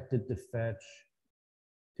expected to fetch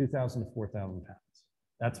 2,000 to 4,000 pounds.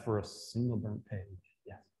 That's for a single burnt page.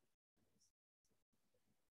 Yes.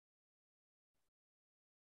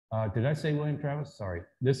 Did I say William Travis? Sorry.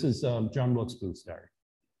 This is John Wilkes Booth's diary.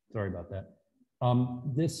 Sorry about that.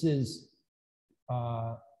 This is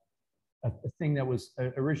a thing that was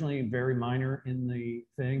originally very minor in the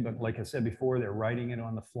thing, but like I said before, they're writing it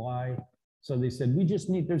on the fly. So they said, we just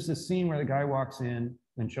need, there's this scene where the guy walks in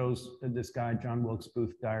and shows this guy, John Wilkes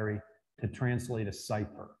Booth diary, to translate a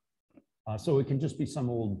cipher. So it can just be some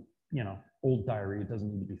old, old diary. It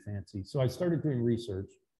doesn't need to be fancy. So I started doing research.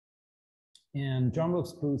 And John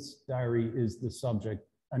Wilkes Booth's diary is the subject.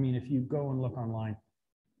 I mean, if you go and look online,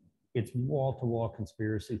 it's wall-to-wall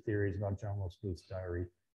conspiracy theories about John Wilkes Booth's diary,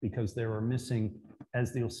 because there are missing,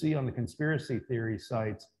 as you'll see on the conspiracy theory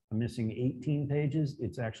sites, a missing 18 pages.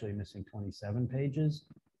 It's actually missing 27 pages.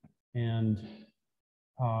 And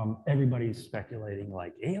everybody's speculating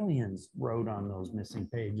like aliens wrote on those missing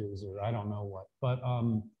pages, or I don't know what. But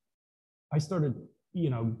I started,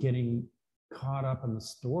 getting caught up in the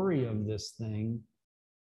story of this thing.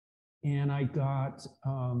 And I got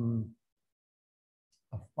a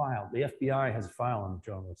file. The FBI has a file on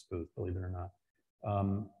John Wilkes Booth, believe it or not,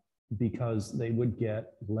 because they would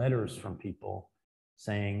get letters from people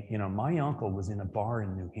saying, my uncle was in a bar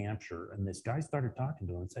in New Hampshire, and this guy started talking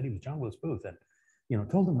to him and said he was John Wilkes Booth, and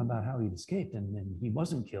told him about how he'd escaped and he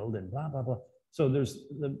wasn't killed and blah, blah, blah. So the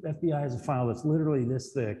FBI has a file that's literally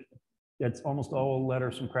this thick. It's almost all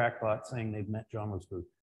letters from crackpots saying they've met John Wilkes Booth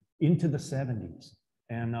into the 70s.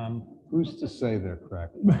 And who's to say they're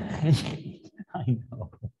cracked? I know.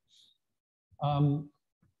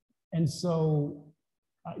 And so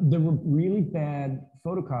there were really bad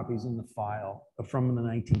photocopies in the file from the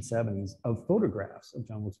 1970s of photographs of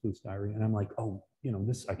John Wilkes Booth's diary. And I'm like, oh,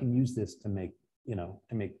 this, I can use this to make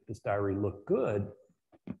this diary look good.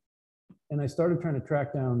 And I started trying to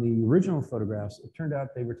track down the original photographs. It turned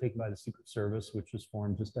out they were taken by the Secret Service, which was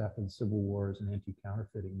formed just after the Civil War as an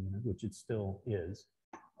anti-counterfeiting unit, which it still is.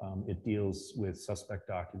 It deals with suspect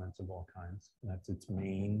documents of all kinds. That's its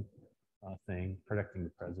main thing. Protecting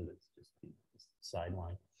the president is just the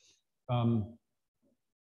sideline. And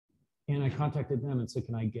I contacted them and said,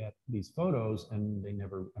 can I get these photos? And they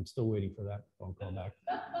never, I'm still waiting for that phone call back.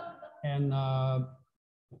 And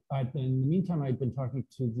in the meantime, I'd been talking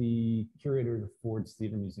to the curator of the Ford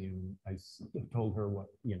Theater Museum. I told her what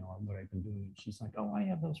I'd been doing. She's like, oh, I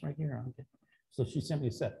have those right here. Okay. So she sent me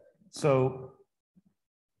a set. So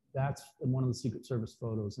that's one of the Secret Service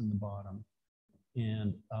photos in the bottom,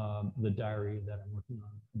 and the diary that I'm working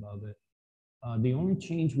on above it. The only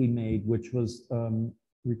change we made, which was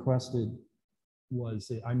requested, was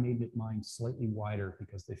that I made mine slightly wider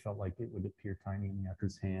because they felt like it would appear tiny in the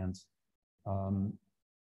actor's hands.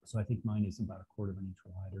 So I think mine is about 1/4 of an inch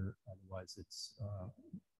wider. Otherwise, it's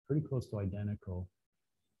pretty close to identical.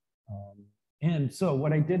 And so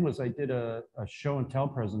what I did was I did a show and tell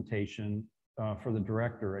presentation for the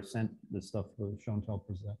director. I sent this stuff for the show and tell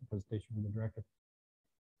presentation for the director,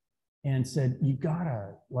 and said, we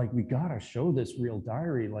gotta show this real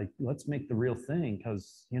diary. Like, let's make the real thing,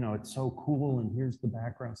 because it's so cool, and here's the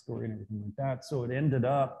background story and everything like that. So it ended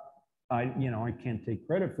up, I can't take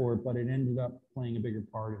credit for it, but it ended up playing a bigger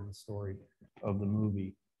part in the story of the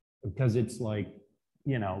movie, because it's like,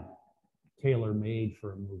 tailor-made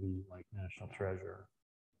for a movie like National Treasure.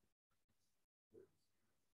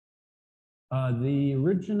 The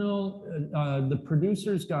original, the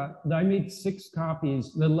producers got, I made 6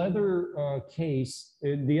 copies. The leather case,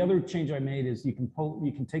 the other change I made is you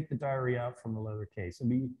can take the diary out from the leather case. I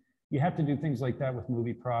mean, you have to do things like that with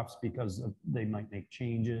movie props because they might make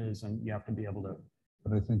changes and you have to be able to.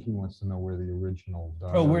 But I think he wants to know where the original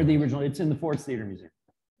diary. Oh, where the original, it's in the Ford's Theater Museum.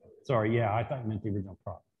 Sorry, yeah, I thought you meant the original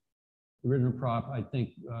prop. The original prop, I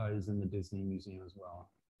think, is in the Disney Museum as well.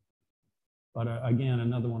 But again,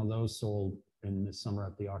 another one of those sold in this summer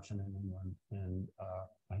at the auction in England. And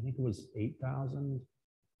I think it was 8,000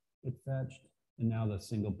 it fetched. And now the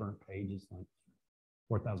single burnt page is like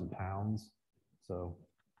 4,000 pounds. So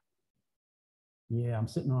yeah, I'm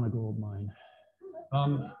sitting on a gold mine.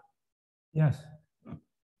 Yes.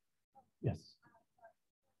 Yes.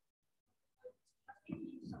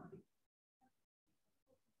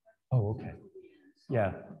 Oh, okay.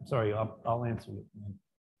 Yeah, sorry, I'll answer it.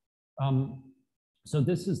 So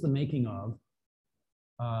this is the making of.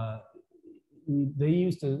 They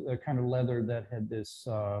used a kind of leather that had this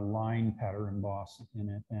line pattern embossed in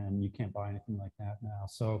it, and you can't buy anything like that now.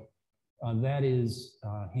 So that is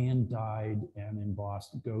hand dyed and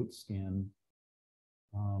embossed goat skin,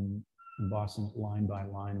 embossing it line by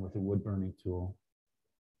line with a wood burning tool.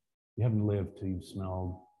 You haven't lived till you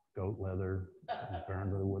smell goat leather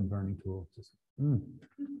burned with a wood burning tool. Just,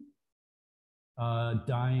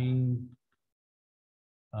 dyeing,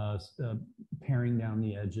 paring down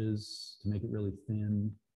the edges to make it really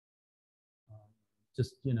thin.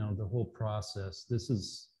 Just, you know, the whole process. This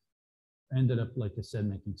is, ended up, like I said,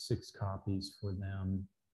 making 6 copies for them.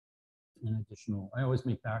 An additional, I always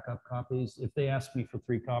make backup copies. If they ask me for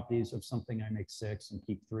 3 copies of something, I make 6 and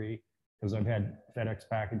keep 3, because I've had FedEx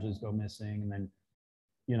packages go missing, and then,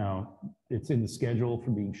 you know, it's in the schedule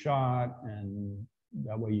for being shot, and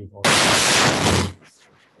that way you've already.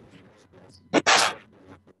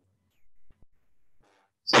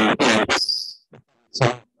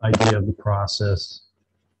 So idea of the process.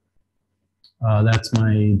 That's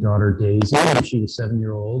my daughter Daisy. She was 7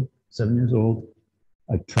 years old.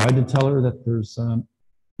 I tried to tell her that there's,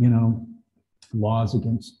 you know, laws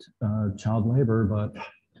against child labor, but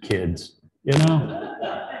kids, you know,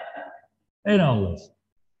 they don't listen.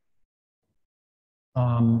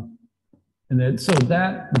 And then, so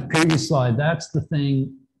that, the previous slide, that's the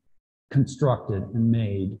thing constructed and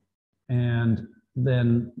made. And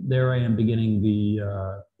then there I am beginning the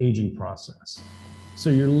aging process. So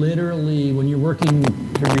you're literally, when you're working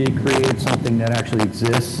to recreate something that actually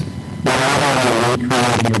exists, you're not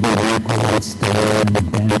recreating the wrinkles, the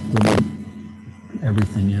dent, and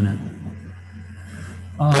everything in it.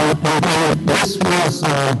 This was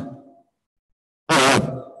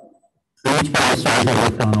each person I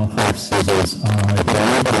worked on all 5 seasons. I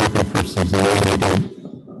worked for season 8.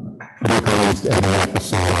 Released every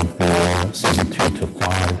episode for season 2 to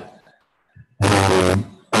 5.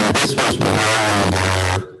 This was where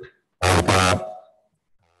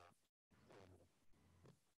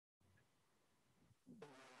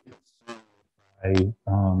I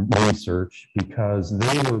got research, because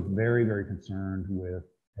they were very, very concerned with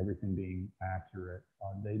everything being accurate.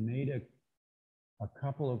 They made a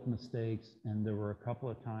couple of mistakes, and there were a couple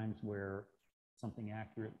of times where something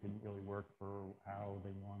accurate didn't really work for how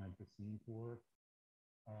they wanted the scene to work.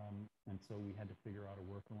 And so we had to figure out a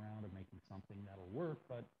workaround of making something that'll work,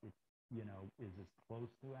 but it, you know, is as close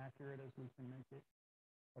to accurate as we can make it.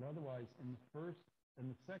 But otherwise, in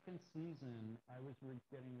the second season, I was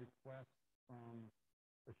getting requests from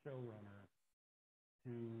the showrunner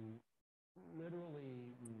to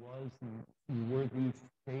literally were these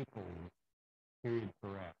staples period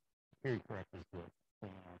correct? Period correct is what.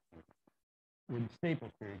 With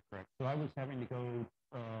staples period correct. So I was having to go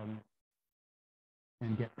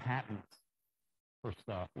and get patents for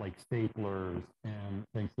stuff like staplers and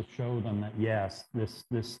things to show them that yes, this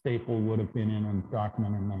staple would have been in a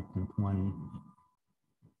document in 1920.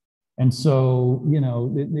 And so, you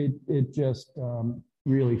know, it just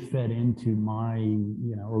really fed into my,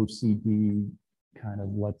 you know, OCD kind of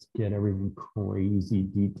let's get everything crazy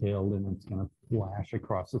detailed, and it's going to flash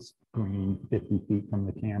across the screen 50 feet from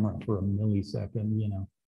the camera for a millisecond, you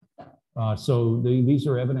know. So these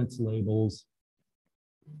are evidence labels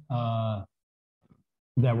that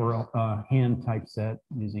were hand typeset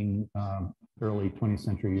using early 20th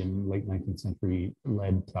century and late 19th century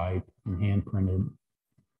lead type and hand printed.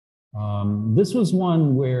 This was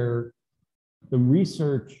one where the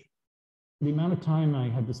research, the amount of time I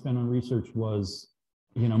had to spend on research was,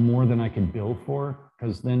 you know, more than I could bill for,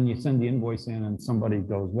 because then you send the invoice in and somebody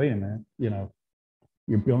goes, wait a minute, you know,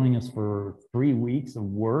 you're billing us for 3 weeks of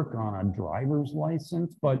work on a driver's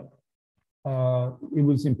license, but it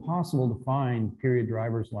was impossible to find period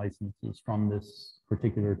driver's licenses from this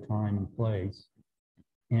particular time and place.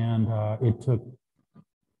 And it took,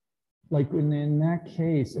 like in that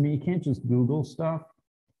case, I mean, you can't just Google stuff.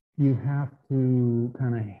 You have to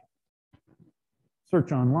kind of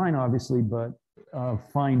search online, obviously, but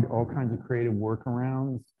find all kinds of creative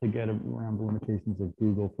workarounds to get around the limitations of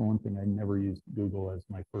Google. For one thing, I never used Google as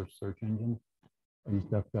my first search engine. I used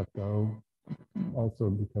DuckDuckGo, also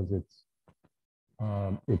because it's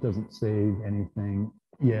it doesn't save anything.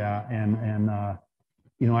 Yeah, and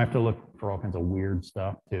you know, I have to look for all kinds of weird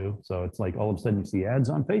stuff too. So it's like all of a sudden you see ads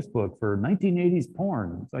on Facebook for 1980s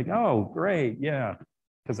porn. It's like, oh, great, yeah.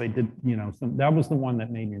 Because I did, you know, that was the one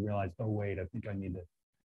that made me realize, oh, wait, I think I need to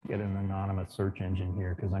get an anonymous search engine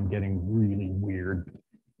here because I'm getting really weird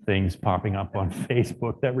things popping up on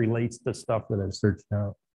Facebook that relates to stuff that I've searched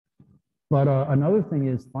out. But another thing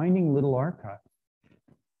is finding little archives.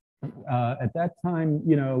 At that time,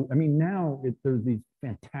 you know, I mean, now there's these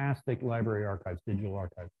fantastic library archives, digital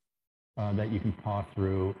archives that you can paw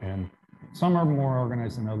through, and some are more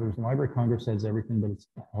organized than others. The Library of Congress has everything, but it's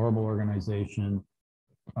a horrible organization.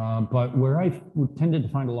 But where I tended to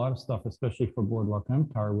find a lot of stuff, especially for Boardwalk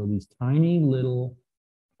Empire, were these tiny little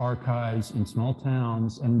archives in small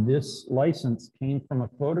towns. And this license came from a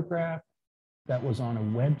photograph that was on a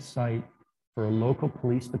website for a local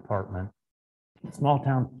police department, small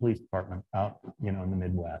town police department out, you know, in the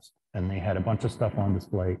Midwest. And they had a bunch of stuff on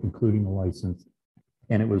display, including the license.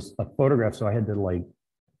 And it was a photograph, so I had to, like,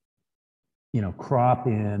 you know, crop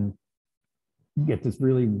in, get this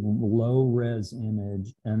really low res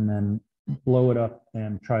image, and then blow it up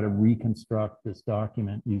and try to reconstruct this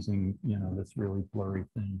document using, you know, this really blurry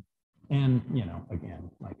thing. And, you know, again,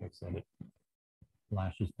 like I said, it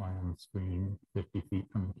flashes by on the screen 50 feet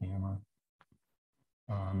from the camera.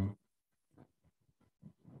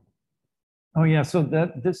 Oh yeah, so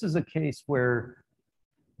this is a case where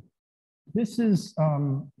this is,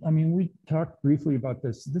 I mean, we talked briefly about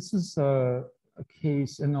this. This is a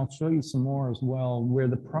case, and I'll show you some more as well, where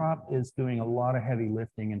the prop is doing a lot of heavy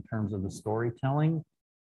lifting in terms of the storytelling.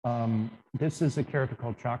 This is a character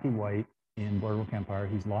called Chalky White in Boardwalk Empire.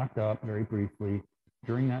 He's locked up very briefly.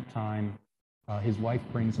 During that time, his wife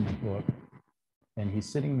brings him a book, and he's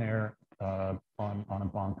sitting there on a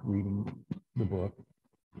bunk reading the book.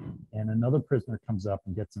 And another prisoner comes up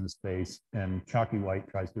and gets in his face, and Chalky White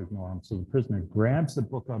tries to ignore him. So the prisoner grabs the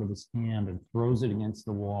book out of his hand and throws it against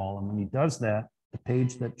the wall. And when he does that, the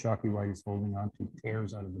page that Chalky White is holding onto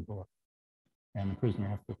tears out of the book. And the prisoner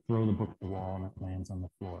has to throw the book at the wall, and it lands on the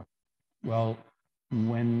floor. Well,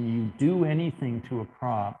 when you do anything to a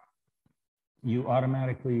prop, you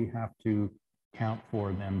automatically have to count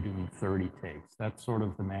for them doing 30 takes. That's sort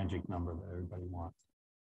of the magic number that everybody wants.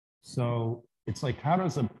 So it's like, how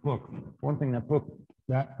does a book, one thing,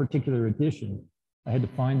 that particular edition, I had to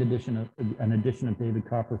find an edition of David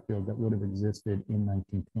Copperfield that would have existed in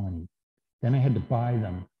 1920. Then I had to buy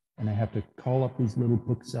them, and I have to call up these little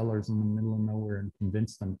booksellers in the middle of nowhere and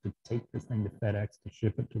convince them to take this thing to FedEx to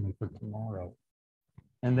ship it to me for tomorrow.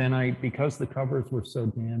 And then because the covers were so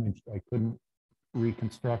damaged, I couldn't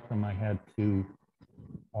reconstruct them. I had to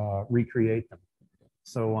recreate them.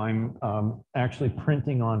 So I'm actually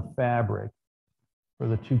printing on fabric for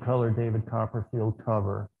the 2-color David Copperfield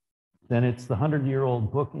cover. Then it's the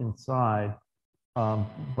 100-year-old book inside,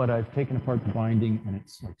 but I've taken apart the binding, and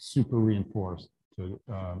it's like super reinforced.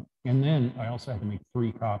 And then I also had to make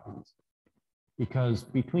 3 copies, because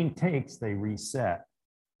between takes, they reset.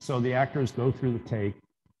 So the actors go through the take,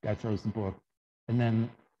 guy throws the book, and then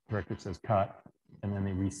the director says cut, and then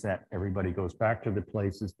they reset. Everybody goes back to the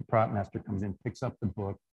places. The prop master comes in, picks up the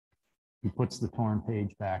book, he puts the torn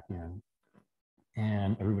page back in,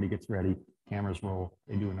 and everybody gets ready, cameras roll,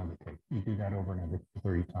 they do another take. You do that over and over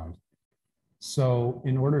 30 times. So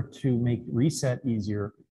in order to make reset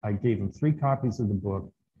easier, I gave them 3 copies of the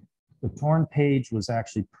book. The torn page was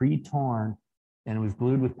actually pre-torn, and it was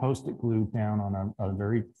glued with Post-it glue down on a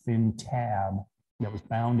very thin tab that was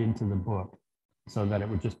bound into the book so that it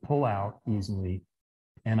would just pull out easily.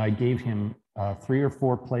 And I gave him 3 or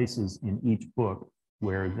 4 places in each book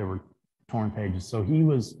where there were torn pages. So he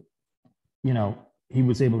was, you know, he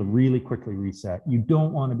was able to really quickly reset. You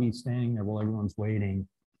don't want to be standing there while everyone's waiting,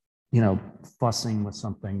 you know, fussing with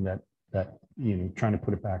something that you know, trying to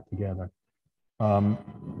put it back together.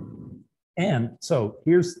 And so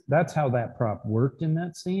that's how that prop worked in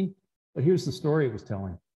that scene. But here's the story it was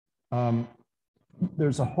telling.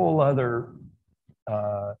 There's a whole other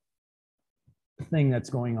thing that's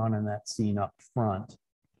going on in that scene up front.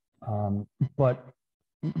 But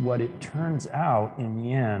what it turns out in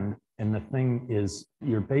the end, And the thing is,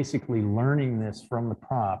 you're basically learning this from the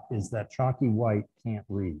prop, is that Chalky White can't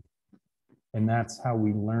read. And that's how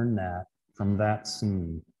we learn that from that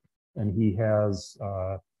scene. And he has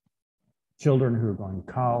children who are going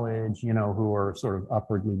to college, you know, who are sort of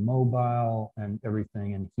upwardly mobile and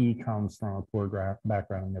everything. And he comes from a poor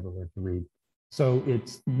background and never learned to read. So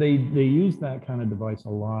it's, they use that kind of device a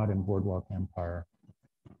lot in Boardwalk Empire.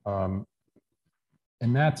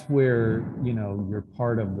 And that's where, you know, you're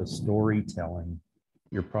part of the storytelling.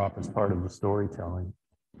 Your prop is part of the storytelling.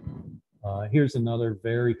 Here's another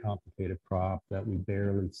very complicated prop that we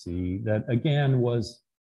barely see, that again was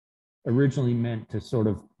originally meant to sort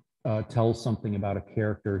of tell something about a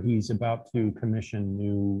character. He's about to commission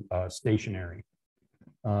new stationery.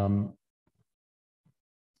 And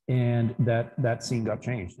that scene got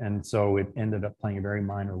changed. And so it ended up playing a very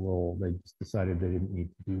minor role. They just decided they didn't need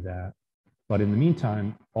to do that. But in the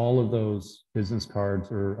meantime, all of those business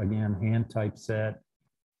cards are, again, hand typeset,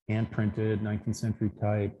 hand printed, 19th century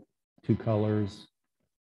type, 2 colors,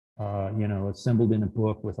 you know, assembled in a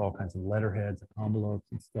book with all kinds of letterheads and envelopes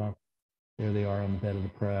and stuff. There they are on the bed of the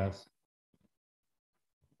press.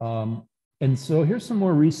 And so here's some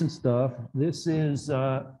more recent stuff. This is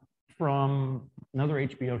from another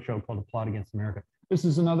HBO show called The Plot Against America. This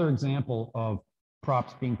is another example of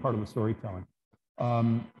props being part of the storytelling.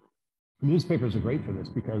 Newspapers are great for this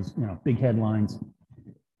because, you know, big headlines.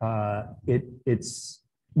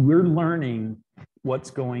 We're learning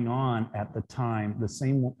what's going on at the time,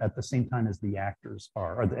 at the same time as the actors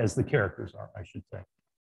are, or as the characters are, I should say.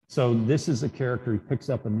 So this is a character, he picks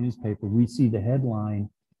up a newspaper, we see the headline,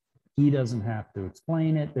 he doesn't have to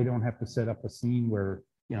explain it, they don't have to set up a scene where,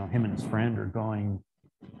 you know, him and his friend are going,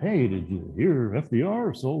 hey, did you hear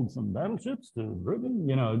FDR sold some battleships to Britain?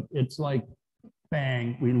 You know, it's like,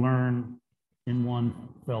 bang, we learn in one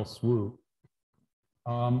fell swoop.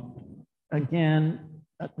 Again,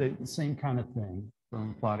 the same kind of thing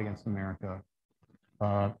from Plot Against America.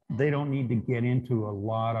 They don't need to get into a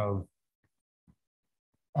lot of,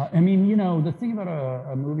 I mean, you know, the thing about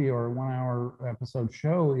a movie or a 1-hour episode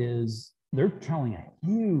show is they're telling a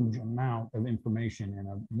huge amount of information in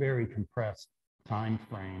a very compressed time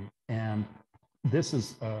frame. And this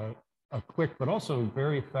is a quick, but also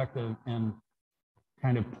very effective and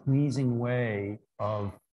kind of pleasing way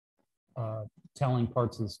of telling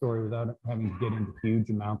parts of the story without having to get into huge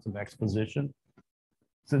amounts of exposition.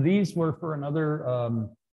 So these were for another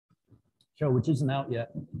show, which isn't out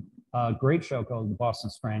yet, a great show called The Boston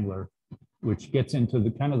Strangler, which gets into the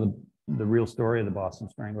kind of the real story of the Boston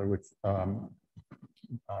Strangler, which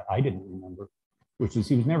I didn't remember, which is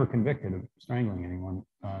he was never convicted of strangling anyone.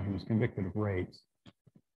 He was convicted of rapes.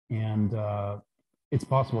 And it's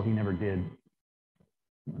possible he never did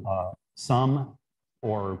some,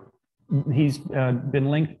 or he's been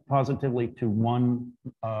linked positively to one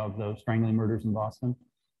of those strangling murders in Boston.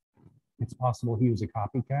 It's possible he was a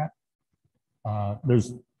copycat.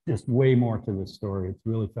 There's just way more to this story. It's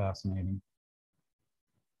really fascinating.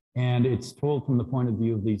 And it's told from the point of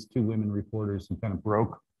view of these 2 women reporters who kind of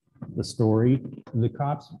broke the story. The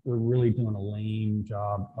cops were really doing a lame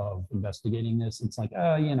job of investigating this. It's like,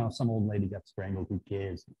 you know, some old lady got strangled, who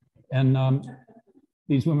cares? And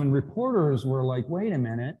these women reporters were like, wait a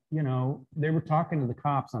minute, you know, they were talking to the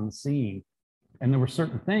cops on the scene, and there were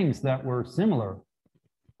certain things that were similar.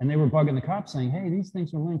 And they were bugging the cops saying, hey, these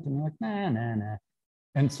things are linked. And they're like, nah.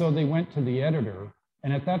 And so they went to the editor.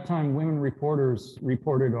 And at that time, women reporters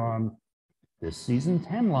reported on this season's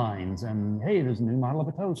hemlines and, hey, there's a new model of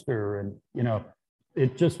a toaster. And, you know,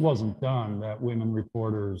 it just wasn't done that women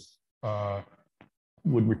reporters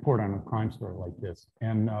would report on a crime story like this.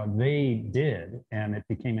 And they did, and it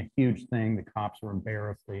became a huge thing. The cops were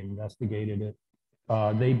embarrassed, they investigated it.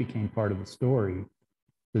 They became part of the story.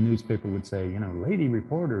 The newspaper would say, you know, lady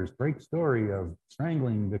reporters break story of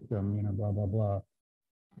strangling victim, you know, blah, blah, blah.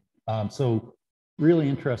 So really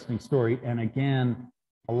interesting story. And again,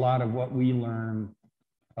 a lot of what we learn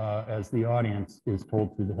as the audience is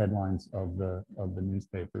told through the headlines of the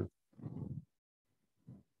newspapers.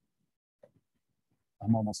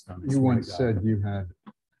 I'm almost done. You once said you had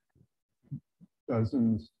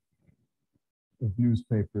dozens of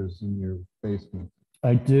newspapers in your basement.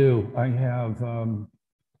 I do.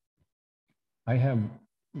 I have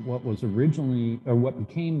what was originally, or what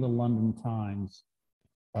became the London Times,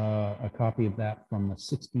 a copy of that from the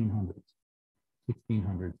 1600s.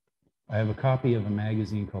 I have a copy of a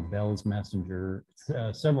magazine called Bell's Messenger,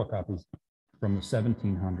 several copies from the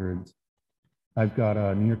 1700s. I've got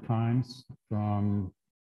a New York Times from,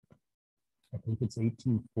 I think it's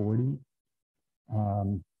 1840.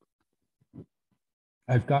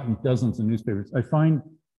 I've gotten dozens of newspapers. I find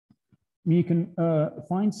You can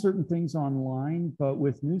find certain things online, but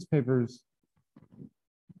with newspapers,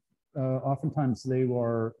 oftentimes they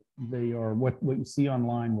are what you see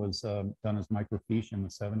online was done as microfiche in the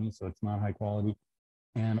 70s, so it's not high quality.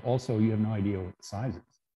 And also you have no idea what the size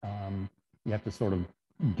is. You have to sort of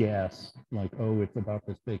guess, like, oh, it's about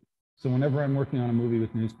this big. So whenever I'm working on a movie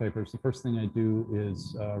with newspapers, the first thing I do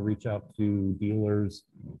is reach out to dealers.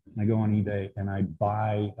 I go on eBay and I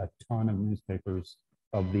buy a ton of newspapers,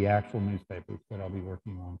 of the actual newspapers that I'll be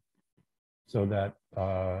working on, so that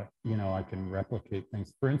you know, I can replicate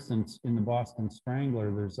things. For instance, in the Boston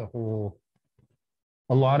Strangler, there's a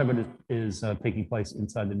lot of it is taking place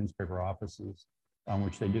inside the newspaper offices,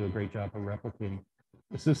 which they do a great job of replicating.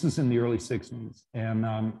 So this is in the early 60s,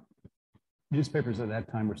 and newspapers at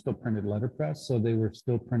that time were still printed letterpress, so they were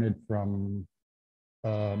still printed from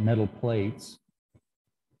metal plates,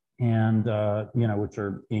 and you know, which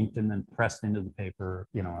are inked and then pressed into the paper,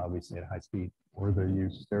 you know, obviously at high speed. Or they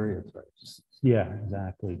use stereotypes. Yeah,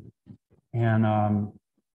 exactly. And and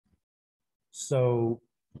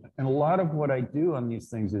a lot of what I do on these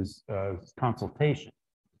things is consultation.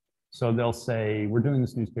 So they'll say, we're doing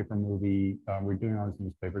this newspaper movie, we're doing all these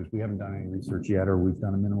newspapers, we haven't done any research yet, or we've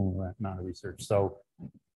done a minimal amount of research. So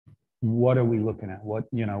what are we looking at? What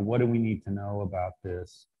do we need to know about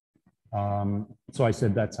this? So I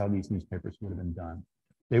said, that's how these newspapers would have been done.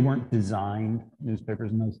 They weren't designed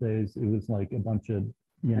newspapers in those days. It was like a bunch of,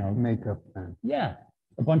 you know, Makeup and yeah,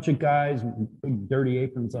 a bunch of guys with big dirty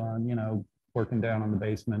aprons on, you know, working down in the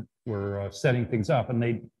basement, were setting things up. And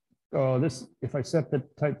they, oh, this, if I set the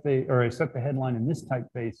typeface, or I set the headline in this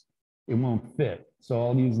typeface, it won't fit. So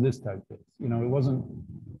I'll use this typeface. You know, it wasn't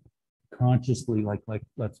consciously like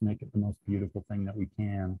let's make it the most beautiful thing that we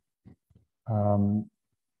can.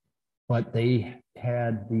 But they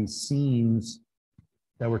had these scenes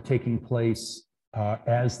that were taking place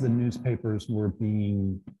as the newspapers were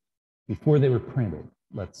before they were printed,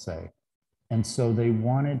 let's say. And so they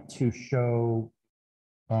wanted to show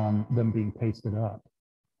them being pasted up.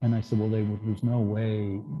 And I said, well, there's no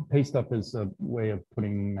way. Paste up is a way of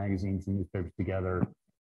putting magazines and newspapers together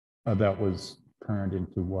that was turned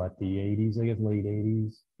into what, the 80s, I guess, late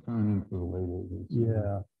 80s? turned into the late 80s.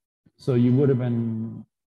 Yeah. So you would have been.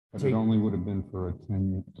 But it only would have been for a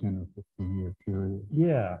 10 or 15-year period.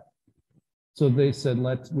 Yeah. So they said,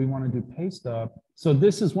 we want to do paste up. So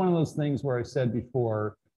this is one of those things where I said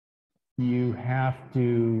before, you have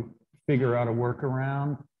to figure out a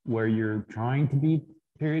workaround where you're trying to be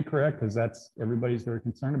period correct, because everybody's very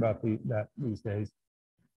concerned about that these days.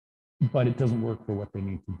 But it doesn't work for what they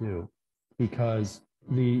need to do, because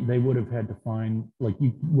they would have had to find, like,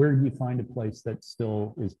 where do you find a place that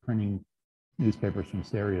still is printing newspapers from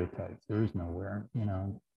stereotypes? There is nowhere. You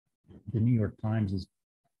know, the New York Times is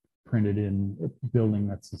printed in a building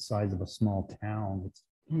that's the size of a small town.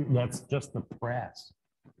 That's just the press.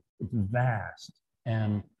 It's vast.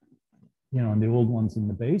 And, you know, and the old ones in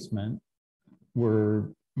the basement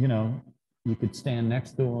were, you know, you could stand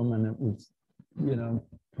next to them and it was, you know,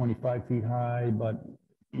 25 feet high, but,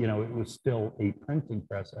 you know, it was still a printing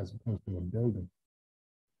press as opposed to a building.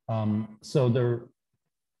 So there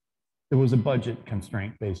was a budget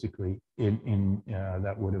constraint, basically, in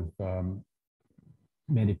that would have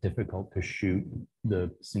made it difficult to shoot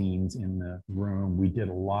the scenes in the room. We did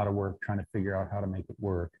a lot of work trying to figure out how to make it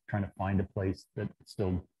work, trying to find a place that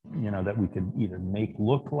still, you know, that we could either make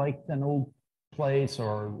look like an old place,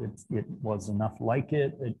 or it was enough like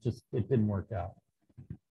it. It didn't work out.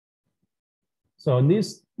 So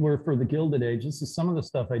these were for the Gilded Age. This is some of the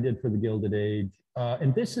stuff I did for the Gilded Age.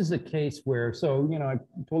 And this is a case where, so, you know, I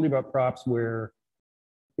told you about props where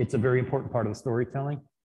it's a very important part of the storytelling.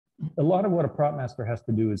 A lot of what a prop master has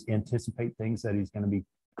to do is anticipate things that he's going to be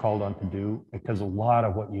called on to do, because a lot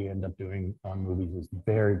of what you end up doing on movies is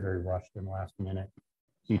very, very rushed and last minute.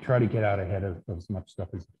 So you try to get out ahead of as much stuff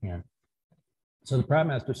as you can. So the prop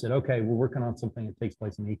master said, okay, we're working on something that takes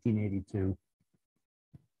place in 1882.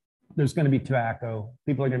 There's going to be tobacco.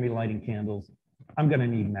 People are going to be lighting candles. I'm going to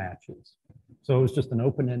need matches. So it was just an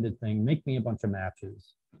open-ended thing. Make me a bunch of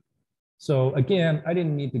matches. So again, I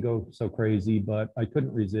didn't need to go so crazy, but I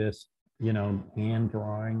couldn't resist, you know, hand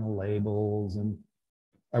drawing the labels. And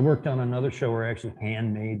I worked on another show where I actually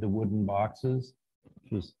handmade the wooden boxes,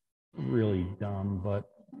 which was really dumb, but,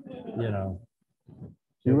 you know. Do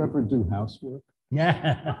you ever do housework?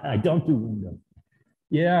 Yeah, I don't do windows.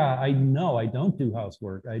 Yeah, I know I don't do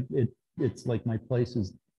housework. It's like my place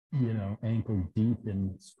is, you know, ankle deep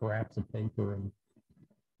in scraps of paper and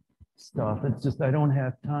stuff. It's just, I don't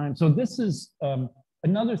have time. So this is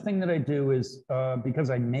another thing that I do is because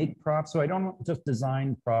I make props. So I don't just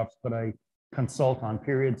design props, but I consult on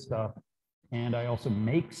period stuff. And I also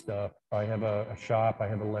make stuff. I have a shop, I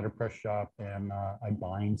have a letterpress shop, and I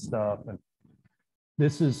bind stuff. And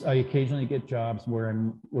I occasionally get jobs where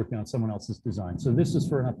I'm working on someone else's design. So this is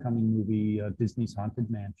for an upcoming movie, Disney's Haunted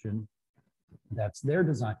Mansion. That's their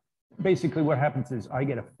design. Basically what happens is I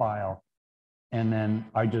get a file and then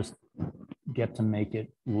I just get to make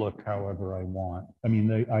it look however I want. I mean,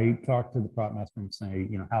 I talk to the prop master and say,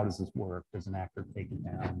 you know, how does this work? Does an actor take it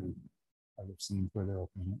down? Are there scenes where they're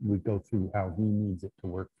opening it? We go through how he needs it to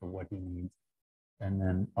work for what he needs. And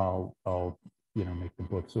then I'll you know, make the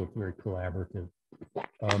book. So it's very collaborative.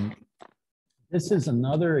 This is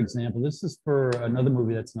another example. This is for another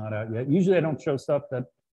movie that's not out yet. Usually I don't show stuff that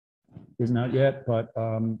isn't out yet, but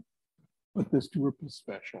this group is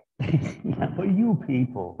special. Yeah, but you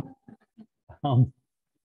people.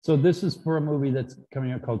 So this is for a movie that's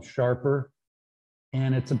coming out called Sharper,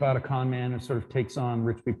 and it's about a con man who sort of takes on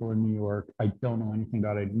rich people in New York. I don't know anything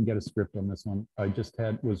about it. I didn't get a script on this one. I just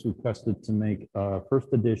was requested to make a first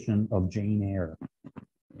edition of Jane Eyre.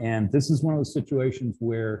 And this is one of those situations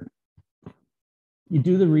where you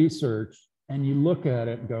do the research and you look at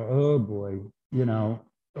it and go, oh boy, you know,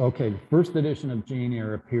 okay, the first edition of Jane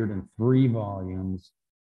Eyre appeared in 3 volumes.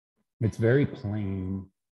 It's very plain.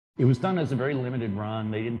 It was done as a very limited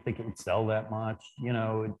run. They didn't think it would sell that much. You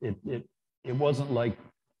know, it wasn't like,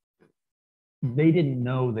 they didn't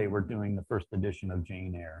know they were doing the first edition of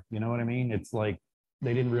Jane Eyre. You know what I mean? It's like,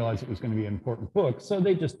 they didn't realize it was going to be an important book. So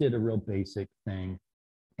they just did a real basic thing.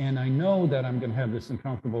 And I know that I'm going to have this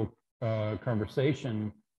uncomfortable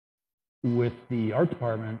conversation with the art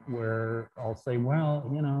department where I'll say,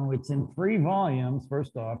 well, you know, it's in 3 volumes,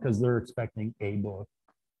 first off, because they're expecting a book.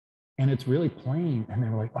 And it's really plain. And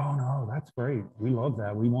they're like, oh, no, that's great. We love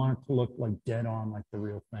that. We want it to look like dead on, like the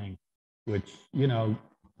real thing, which, you know,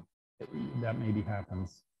 that maybe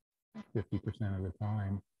happens 50% of the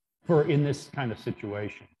time in this kind of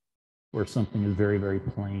situation where something is very, very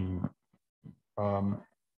plain.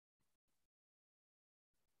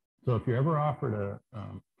 So if you're ever offered a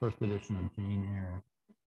first edition of Jane Eyre,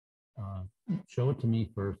 show it to me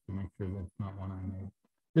first to make sure that's not one I made.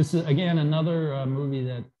 This is, again, another movie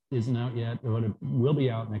that isn't out yet, but it will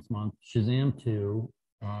be out next month. Shazam 2,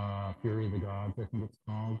 Fury of the Gods, I think it's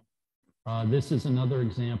called. This is another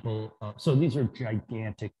example. So these are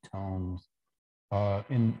gigantic tomes.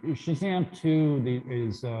 And Shazam 2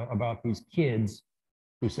 is about these kids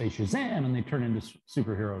who say Shazam and they turn into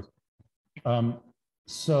superheroes.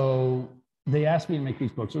 So they asked me to make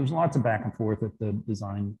these books. There was lots of back and forth at the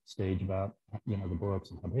design stage about, you know, the books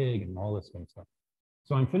and how big and all this kind of stuff.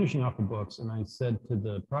 So I'm finishing off the books and I said to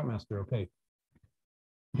the prop master, okay,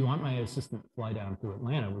 do you want my assistant to fly down to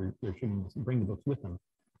Atlanta where they're shooting this and bring the books with them?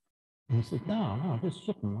 And he said, no, just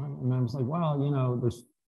ship them. And I was like, well, you know, there's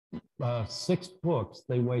 6 books.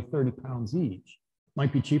 They weigh 30 pounds each.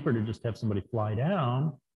 Might be cheaper to just have somebody fly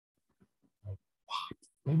down. Like, what?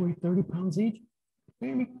 They weigh 30 pounds each?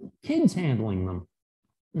 Kids handling them.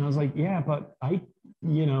 And I was like, yeah, but I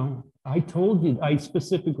told you, I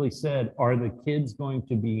specifically said, are the kids going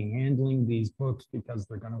to be handling these books because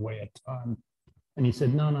they're going to weigh a ton? And he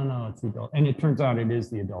said, no, it's the adult. And it turns out it is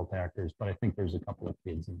the adult actors, but I think there's a couple of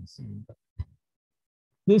kids in the scene. But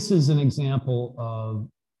this is an example of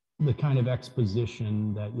the kind of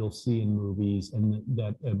exposition that you'll see in movies, and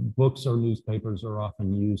that books or newspapers are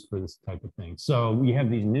often used for this type of thing. So we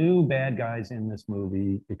have these new bad guys in this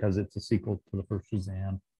movie because it's a sequel to the first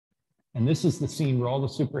Shazam. And this is the scene where all the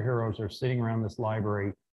superheroes are sitting around this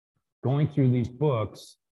library going through these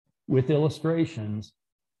books with illustrations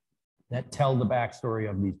that tell the backstory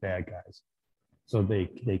of these bad guys. So they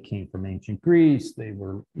came from ancient Greece. They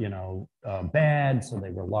were, you know, bad. So they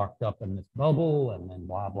were locked up in this bubble and then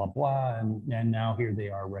blah, blah, blah. And now here they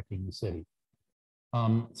are wrecking the city.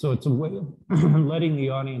 So it's a way of letting the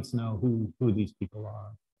audience know who these people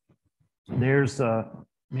are. There's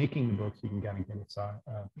making the books. You can kind of get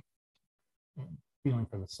a feeling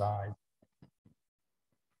for the size.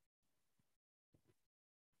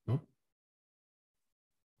 Nope.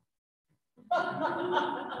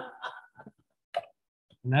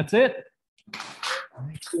 And that's it.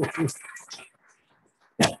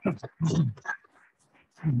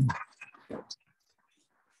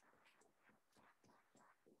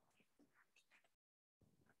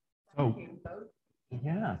 Oh,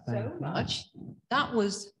 yeah, thank you so much. That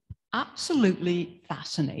was absolutely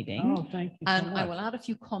fascinating. Oh, thank you. And so I will add a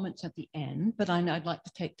few comments at the end, but I'd like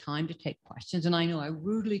to take time to take questions. And I know I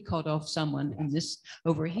rudely cut off someone in this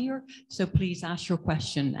over here, so please ask your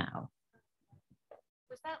question now.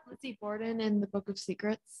 Was that Lizzie Borden in the Book of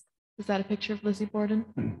Secrets? Is that a picture of Lizzie Borden?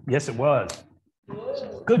 Yes, it was.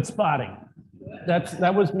 Good spotting.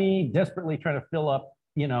 that was me desperately trying to fill up,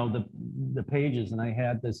 you know, the pages, and I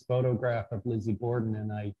had this photograph of Lizzie Borden,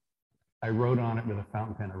 and I wrote on it with a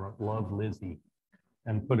fountain pen. I wrote "Love Lizzie,"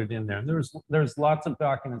 and put it in there. And there's lots of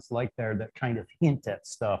documents like there that kind of hint at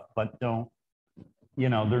stuff, but don't, you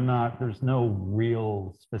know, there's no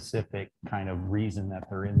real specific kind of reason that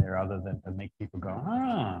they're in there other than to make people go,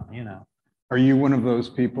 ah, you know. Are you one of those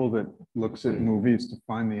people that looks at movies to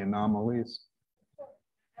find the anomalies?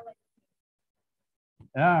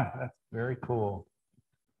 Ah, that's very cool.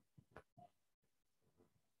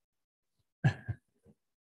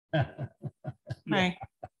 Hi,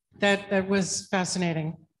 that was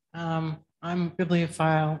fascinating. I'm a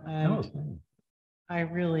bibliophile, and I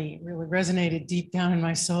really resonated deep down in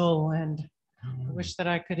my soul, and I wish that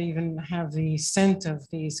I could even have the scent of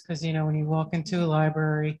these, because you know, when you walk into a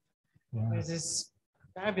library, there's this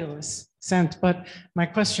fabulous scent. But my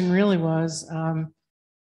question really was,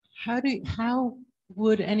 how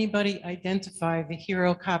would anybody identify the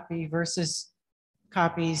hero copy versus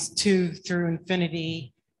copies 2 through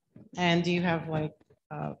infinity? And do you have like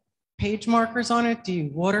page markers on it? Do you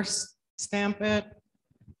water stamp it?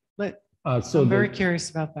 So I'm very curious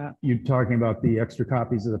about that. You're talking about the extra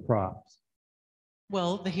copies of the props.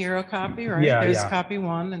 Well, the hero copy, right? Yeah, There's yeah. copy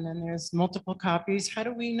 1, and then there's multiple copies. How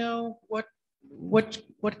do we know what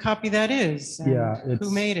copy that is? And Yeah, who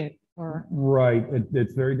made it? Or right,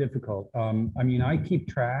 it's very difficult. I mean, I keep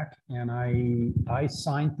track, and I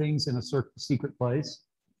sign things in a certain secret place,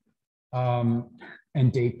 and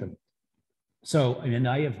date them. So, and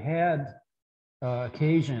I have had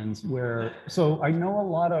occasions where, so I know a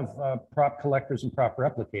lot of prop collectors and prop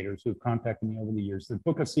replicators who've contacted me over the years. The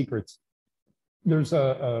Book of Secrets, there's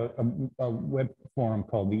a web forum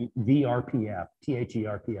called the VRPF,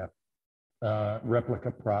 THERPF, Replica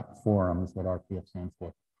Prop Forum is what RPF stands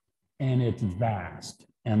for. And it's vast.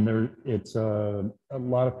 And it's a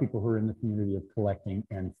lot of people who are in the community of collecting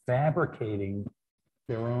and fabricating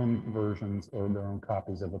their own versions or their own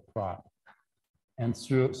copies of a prop. And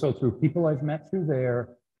so through people I've met through there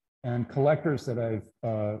and collectors that I've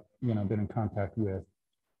been in contact with,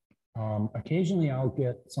 occasionally I'll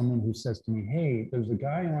get someone who says to me, hey, there's a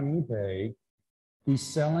guy on eBay, he's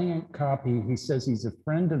selling a copy, he says he's a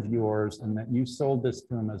friend of yours and that you sold this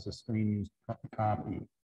to him as a screen used copy.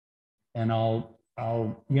 And I'll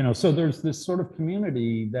so there's this sort of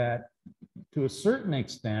community that to a certain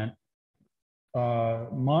extent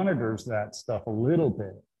monitors that stuff a little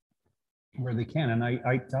bit where they can. And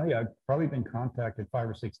I tell you, I've probably been contacted 5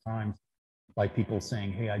 or 6 times by people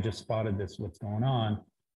saying, hey, I just spotted this, what's going on?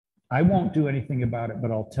 I won't do anything about it,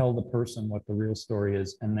 but I'll tell the person what the real story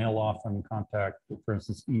is, and they'll often contact, for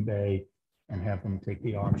instance, eBay and have them take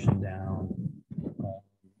the auction down,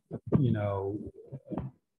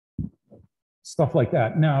 stuff like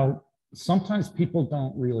that. Now, sometimes people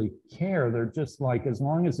don't really care. They're just like, as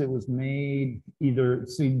long as it was made either,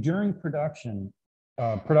 see, during production,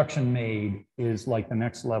 production made is like the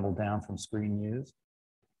next level down from screen used.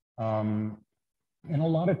 And a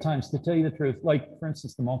lot of times, to tell you the truth, like for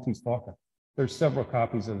instance, the Maltese Falcon, there's several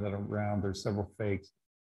copies of that around, there's several fakes.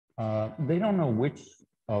 They don't know which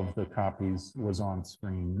of the copies was on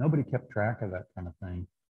screen. Nobody kept track of that kind of thing.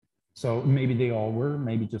 So maybe they all were,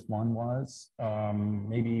 maybe just one was.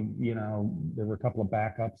 Maybe, there were a couple of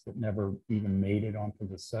backups that never even made it onto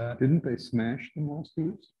the set. Didn't they smash the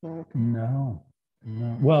Maltese Falcon? No.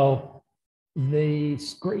 Well, they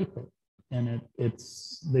scrape it, and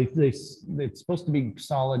it's supposed to be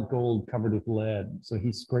solid gold covered with lead. So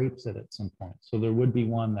he scrapes it at some point. So there would be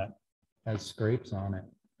one that has scrapes on it,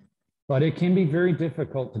 but it can be very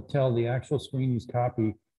difficult to tell the actual screen used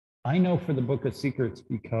copy. I know for the Book of Secrets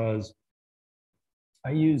because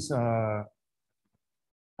I use goat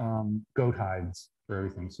hides for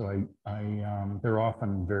everything. So they're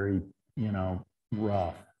often very,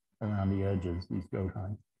 rough around the edges, these goat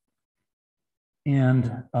hides.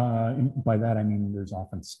 And by that, I mean, there's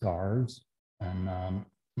often scars and,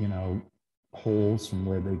 holes from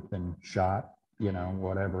where they've been shot,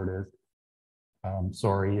 whatever it is.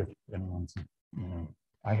 Sorry if anyone's,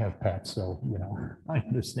 I have pets, so, I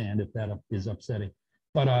understand if that is upsetting.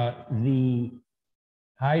 But the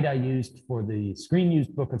hide I used for the screen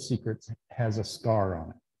used Book of Secrets has a scar on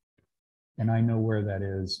it. And I know where that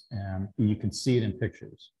is, and you can see it in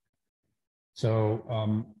pictures. So,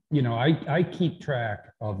 I keep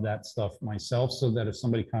track of that stuff myself so that if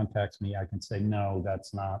somebody contacts me, I can say, no,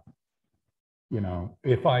 that's not,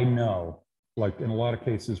 if I know, like in a lot of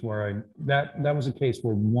cases where that was a case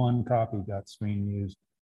where one copy got screen used.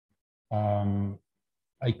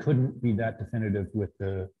 I couldn't be that definitive with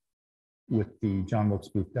the with the John Wick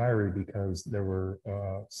spoof diary because there were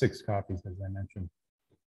 6 copies, as I mentioned.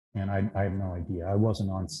 And I have no idea. I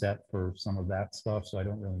wasn't on set for some of that stuff, so I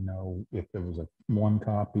don't really know if there was one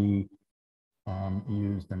copy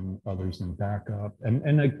used and others in backup. And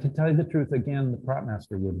to tell you the truth, again, the prop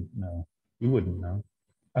master wouldn't know. He wouldn't know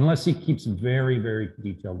unless he keeps very, very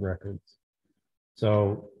detailed records.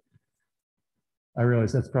 So I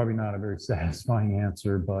realize that's probably not a very satisfying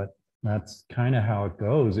answer, but that's kind of how it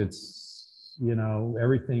goes. It's, you know,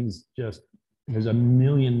 everything's just, there's a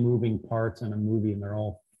million moving parts in a movie and they're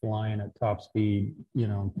all flying at top speed, you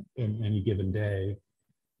know, in any given day.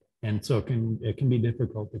 And so it can be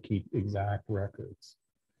difficult to keep exact records.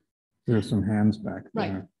 There's some hands back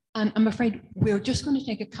there. Right. And I'm afraid we're just going to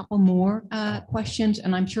take a couple more questions,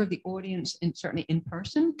 and I'm sure the audience, certainly in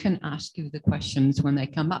person, can ask you the questions when they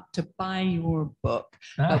come up to buy your book.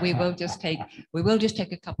 But we will just take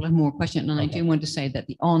a couple of more questions, and I do want to say that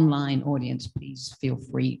the online audience, please feel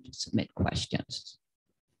free to submit questions.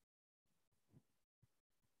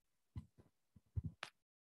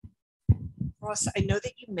 Ross, I know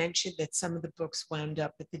that you mentioned that some of the books wound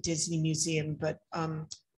up at the Disney Museum, but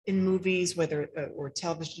in movies, whether or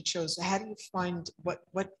television shows, how do you find what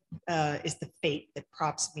is the fate that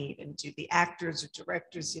props meet? And do the actors or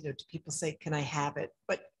directors, you know, do people say, "Can I have it?"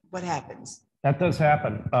 But what happens? That does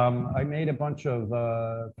happen. I made a bunch of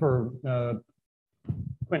for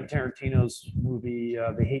Quentin Tarantino's movie,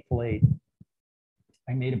 The Hateful Eight.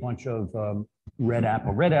 I made a bunch of Red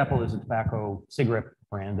Apple. Red Apple is a tobacco cigarette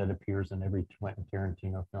brand that appears in every Quentin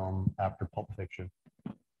Tarantino film after Pulp Fiction,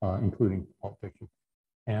 including Pulp Fiction.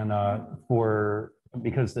 And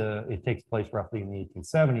because it takes place roughly in the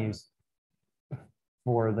 1870s,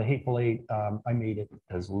 for The Hateful Eight, I made it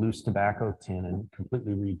as loose tobacco tin and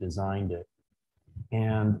completely redesigned it.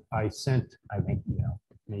 And I sent, I think, you know,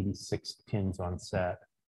 maybe 6 tins on set,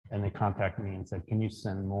 and they contacted me and said, "Can you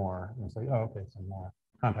send more?" And I was like, "Oh, okay, send more."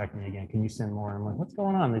 Contact me again. "Can you send more?" I'm like, "What's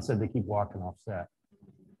going on?" They said they keep walking off set.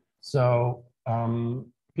 So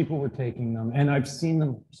people were taking them, and I've seen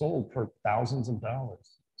them sold for thousands of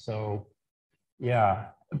dollars. So yeah,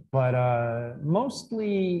 but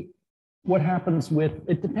mostly what happens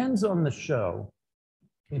it depends on the show.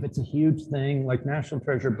 If it's a huge thing, like National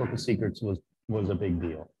Treasure Book of Secrets was a big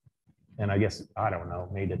deal. And I guess, I don't know,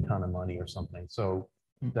 made a ton of money or something. So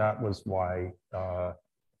that was why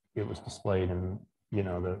it was displayed in, you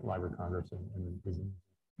know, the Library of Congress and Disney.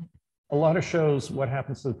 A lot of shows, what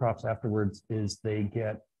happens to the props afterwards is they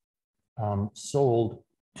get sold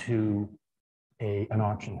to an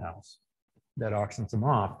auction house that auctions them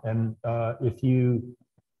off. And if you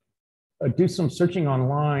do some searching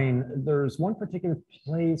online, there's one particular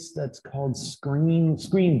place that's called Screen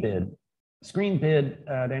Bid. Screen Bid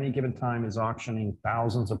at any given time is auctioning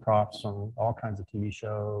thousands of props from all kinds of TV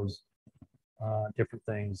shows, different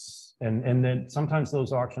things. And then sometimes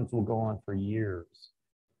those auctions will go on for years.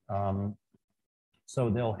 So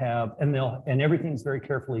they'll have, and everything's very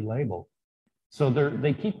carefully labeled. So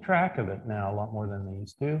they keep track of it now a lot more than they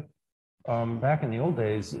used to. Back in the old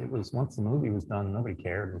days, it was once the movie was done, nobody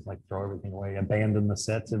cared. It was like throw everything away, abandon the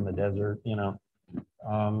sets in the desert, you know.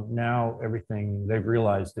 Now everything, they've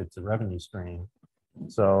realized it's a revenue stream.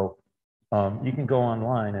 So you can go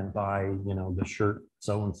online and buy, you know, the shirt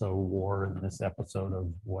so-and-so wore in this episode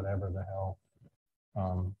of whatever the hell.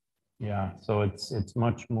 Yeah, so it's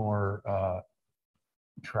much more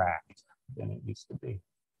tracked than it used to be.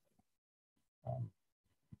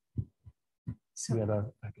 So, we had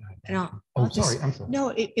sorry, I'm sorry. No,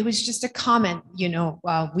 it was just a comment. You know,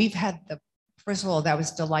 we've had first of all, that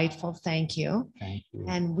was delightful. Thank you. Thank you.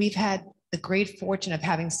 And we've had the great fortune of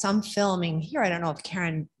having some filming here. I don't know if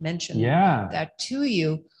Karen mentioned that to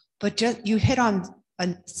you, but just you hit on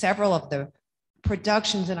several of the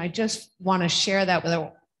productions, and I just want to share that with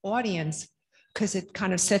our audience because it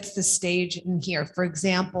kind of sets the stage in here. For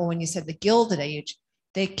example, when you said the Gilded Age,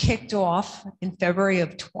 they kicked off in February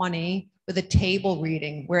of 20 with a table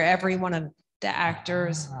reading where every one of the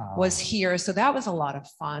actors was here. So that was a lot of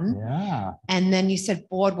fun. Yeah. And then you said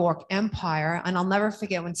Boardwalk Empire. And I'll never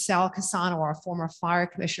forget when Sal Casano, our former fire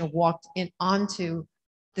commissioner, walked onto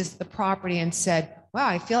the property and said, "Wow,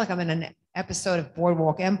 I feel like I'm in an episode of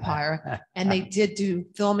Boardwalk Empire." And they did do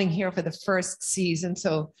filming here for the first season.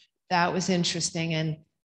 So that was interesting. And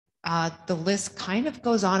the list kind of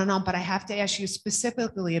goes on and on, but I have to ask you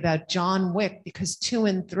specifically about John Wick because 2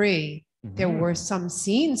 and 3, there were some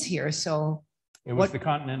scenes here. So it was the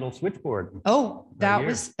Continental Switchboard. Oh, that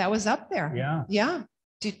was up there. Yeah. Yeah.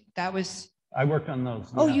 I worked on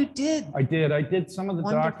those. Oh, yeah. you did. I did some of the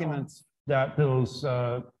Wonderful. documents that those.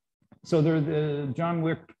 So they're the John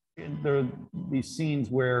Wick there are these scenes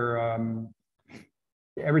where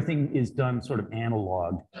everything is done sort of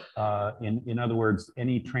analog. In other words,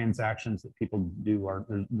 any transactions that people do are,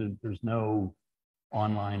 there's no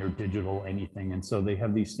online or digital anything. And so they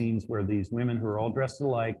have these scenes where these women who are all dressed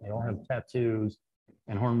alike, they all have tattoos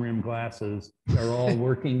and horn-rimmed glasses, they're all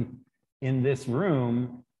working in this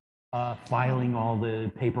room, filing all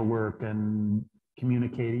the paperwork and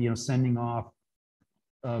communicating, you know, sending off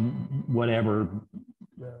whatever,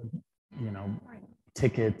 you know,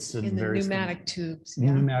 tickets and In the various pneumatic things. tubes.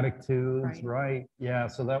 Yeah. Pneumatic tubes, Right. right? Yeah,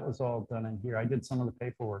 so that was all done in here. I did some of the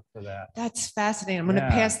paperwork for that. That's fascinating. I'm going to Yeah.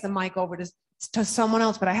 pass the mic over to someone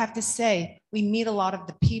else, but I have to say, we meet a lot of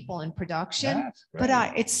the people in production, That's but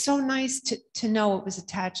great. it's so nice to know it was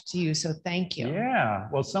attached to you. So thank you. Yeah,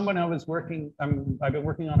 well, someone I was working, I've been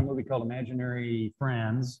working on a movie called Imaginary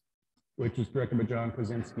Friends, which is directed by John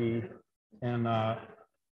Krasinski. And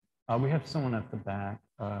we have someone at the back,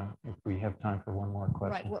 if we have time for one more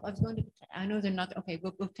question. Right, well, I was going to, I know they're not, okay,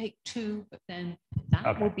 we'll take two, but then that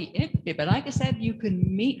Okay. will be it. But like I said, you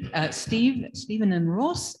can meet Stephen and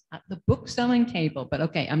Ross at the book selling table. But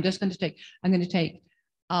okay, I'm just going to take,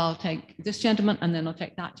 I'll take this gentleman and then I'll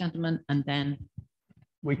take that gentleman and then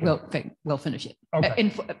We can, we'll finish it.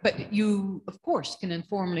 Okay. But you, of course, can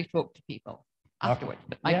informally talk to people afterwards.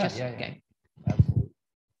 But I Yeah, just, yeah, yeah. okay. absolutely.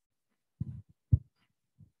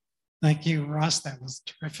 Thank you, Ross. That was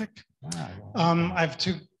terrific. Wow. I have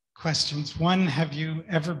two questions. One, have you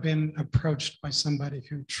ever been approached by somebody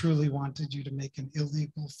who truly wanted you to make an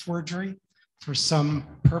illegal forgery for some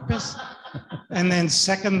purpose? And then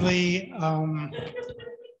secondly,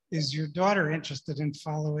 is your daughter interested in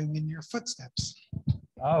following in your footsteps?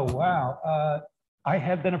 Oh, wow. I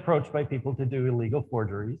have been approached by people to do illegal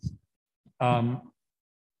forgeries.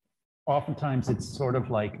 Oftentimes it's sort of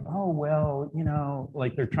like, oh, well, you know,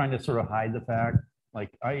 like they're trying to sort of hide the fact,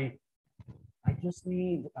 like I just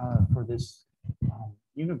need for this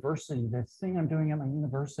university, this thing I'm doing at my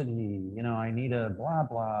university, you know, I need a blah,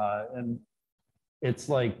 blah. And it's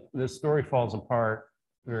like this story falls apart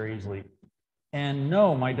very easily. And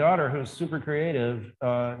no, my daughter, who's super creative,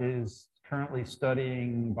 is currently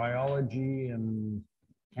studying biology and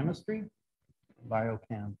chemistry,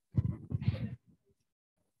 biochem.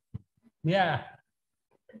 Yeah,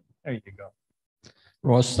 there you go.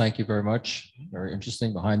 Ross, thank you very much. Very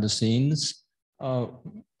interesting behind the scenes.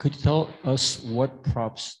 Could you tell us what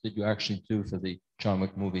props did you actually do for the John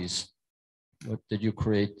Wick movies? What did you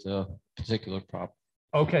create a particular prop?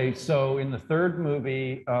 Okay, so in the third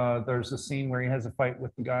movie, there's a scene where he has a fight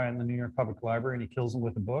with the guy in the New York Public Library and he kills him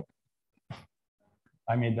with a book.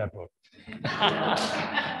 I made that book.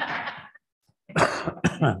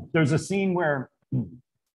 There's a scene where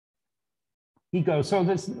he goes, so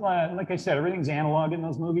this, like I said, everything's analog in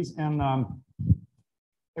those movies, and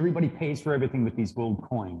everybody pays for everything with these gold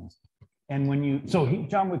coins. And when you,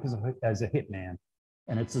 John Wick is as a hitman,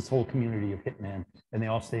 and it's this whole community of hitmen, and they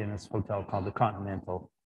all stay in this hotel called the Continental,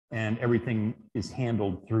 and everything is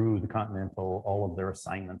handled through the Continental. All of their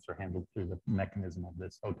assignments are handled through the mechanism of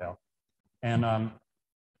this hotel. And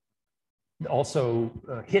also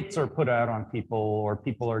hits are put out on people, or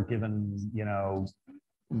people are given, you know,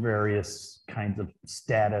 various kinds of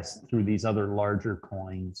status through these other larger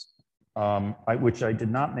coins, which I did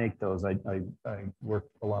not make those. I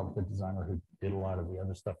worked a lot with the designer who did a lot of the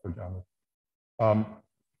other stuff for John Wick.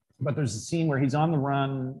 But there's a scene where he's on the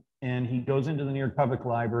run and he goes into the New York Public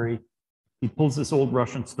Library. He pulls this old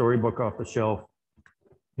Russian storybook off the shelf.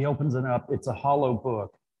 He opens it up. It's a hollow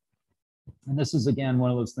book. And this is, again,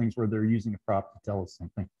 one of those things where they're using a prop to tell us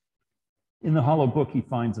something. In the hollow book, he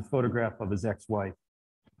finds a photograph of his ex-wife,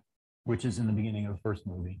 which is in the beginning of the first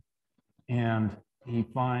movie. And he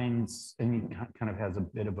finds, and he kind of has a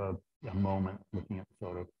bit of a moment looking at the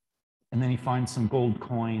photo. And then he finds some gold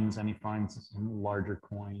coins and he finds some larger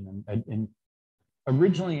coin. And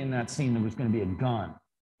originally in that scene, there was going to be a gun.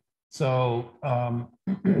 So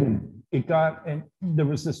it got, and there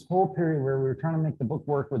was this whole period where we were trying to make the book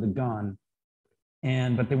work with a gun,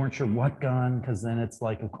 but they weren't sure what gun, because then it's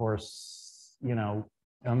like, of course, you know,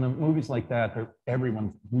 on the movies like that,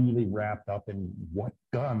 everyone's really wrapped up in what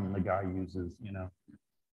gun the guy uses, you know.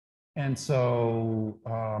 And so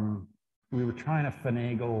we were trying to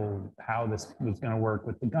finagle how this was going to work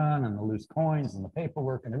with the gun and the loose coins and the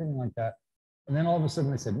paperwork and everything like that. And then all of a sudden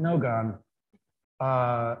they said, no gun.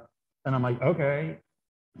 And I'm like, okay,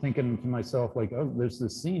 thinking to myself, like, oh, there's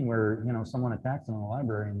this scene where, you know, someone attacks him in the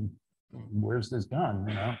library and where's this gun,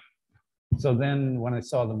 you know? So then when I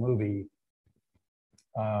saw the movie,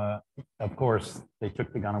 of course, they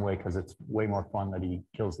took the gun away because it's way more fun that he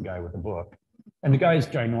kills the guy with a book. And the guy's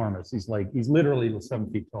ginormous. He's literally 7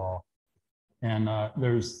 feet tall. And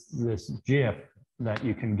there's this GIF that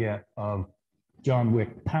you can get of John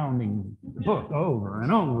Wick pounding the book over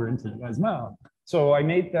and over into the guy's mouth. So I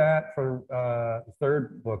made that for the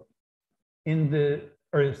third book.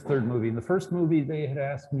 His third movie. In the first movie, they had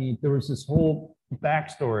asked me, there was this whole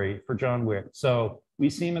backstory for John Wick. So we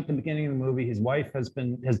see him at the beginning of the movie. His wife has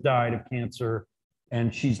died of cancer,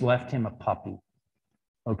 and she's left him a puppy.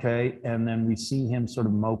 Okay, and then we see him sort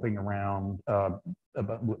of moping around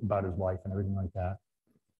about his wife and everything like that.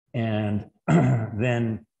 And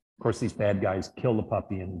then, of course, these bad guys kill the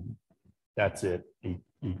puppy, and that's it. He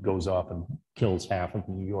goes off and kills half of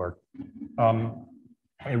New York.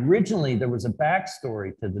 Originally, there was a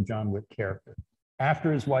backstory to the John Wick character.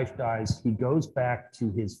 After his wife dies, he goes back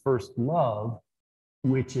to his first love,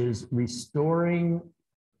 which is restoring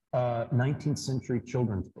 19th century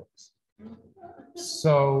children's books.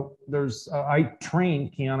 So I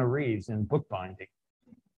trained Keanu Reeves in bookbinding,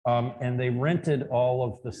 and they rented all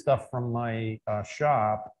of the stuff from my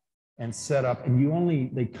shop and set up,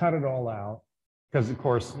 and they cut it all out because, of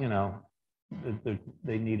course, you know,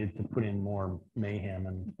 they needed to put in more mayhem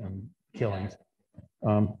and killings.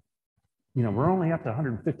 You know, we're only up to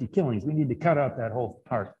 150 killings. We need to cut out that whole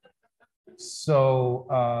part.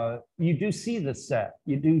 So you do see the set.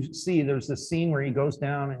 You do see there's a scene where he goes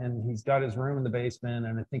down and he's got his room in the basement,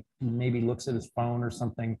 and I think he maybe looks at his phone or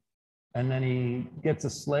something. And then he gets a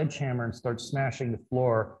sledgehammer and starts smashing the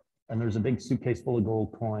floor, and there's a big suitcase full of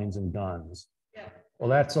gold coins and guns. Yeah. Well,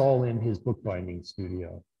 that's all in his bookbinding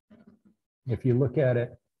studio. If you look at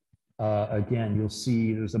it, again, you'll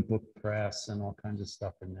see there's a book press and all kinds of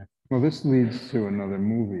stuff in there. Well, this leads to another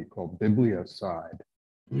movie called Bibliocide.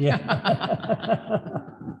 Yeah.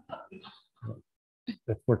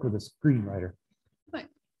 Let's work with a screenwriter.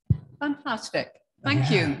 Fantastic. Thank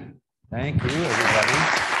you. Thank you, everybody.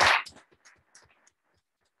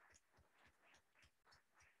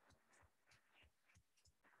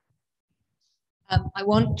 I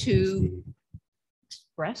want to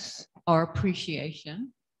express our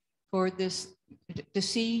appreciation for this, to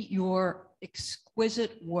see your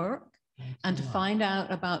exquisite work and to find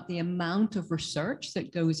out about the amount of research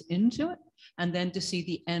that goes into it, and then to see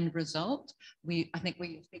the end result. I think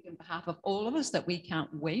we speak on behalf of all of us that we can't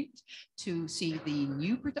wait to see the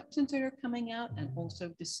new productions that are coming out, and also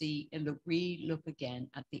to see and re-look again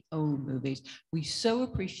at the old movies. We so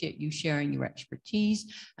appreciate you sharing your expertise.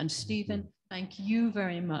 And Stephen, thank you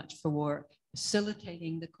very much for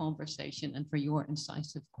facilitating the conversation and for your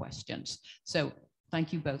incisive questions. So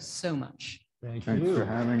thank you both so much. Thanks for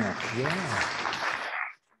having us. Yeah.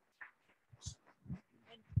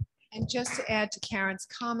 And just to add to Karen's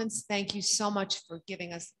comments, thank you so much for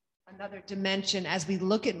giving us another dimension as we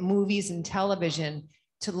look at movies and television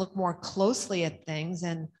to look more closely at things.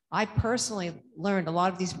 And I personally learned a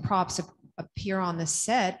lot of these props appear on the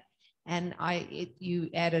set, and you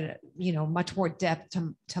added, you know, much more depth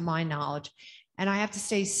to my knowledge. And I have to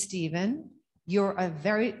say, Stephen, you're a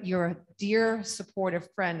dear, supportive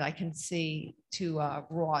friend I can see to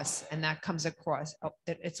Ross, and that comes across.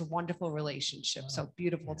 That it's a wonderful relationship. So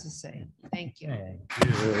beautiful to see. Thank you. Thank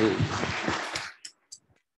you.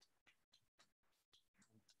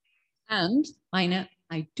 And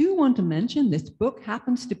I do want to mention this book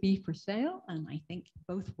happens to be for sale, and I think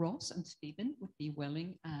both Ross and Stephen would be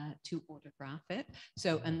willing to autograph it.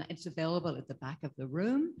 So, and it's available at the back of the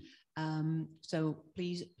room. So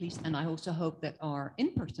please, and I also hope that our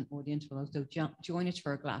in-person audience will also join us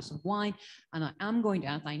for a glass of wine. And I am going to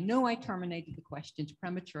ask, I know I terminated the questions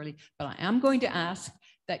prematurely, but I am going to ask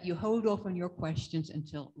that you hold off on your questions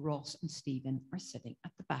until Ross and Stephen are sitting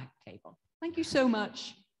at the back table. Thank you so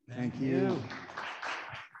much. Thank you.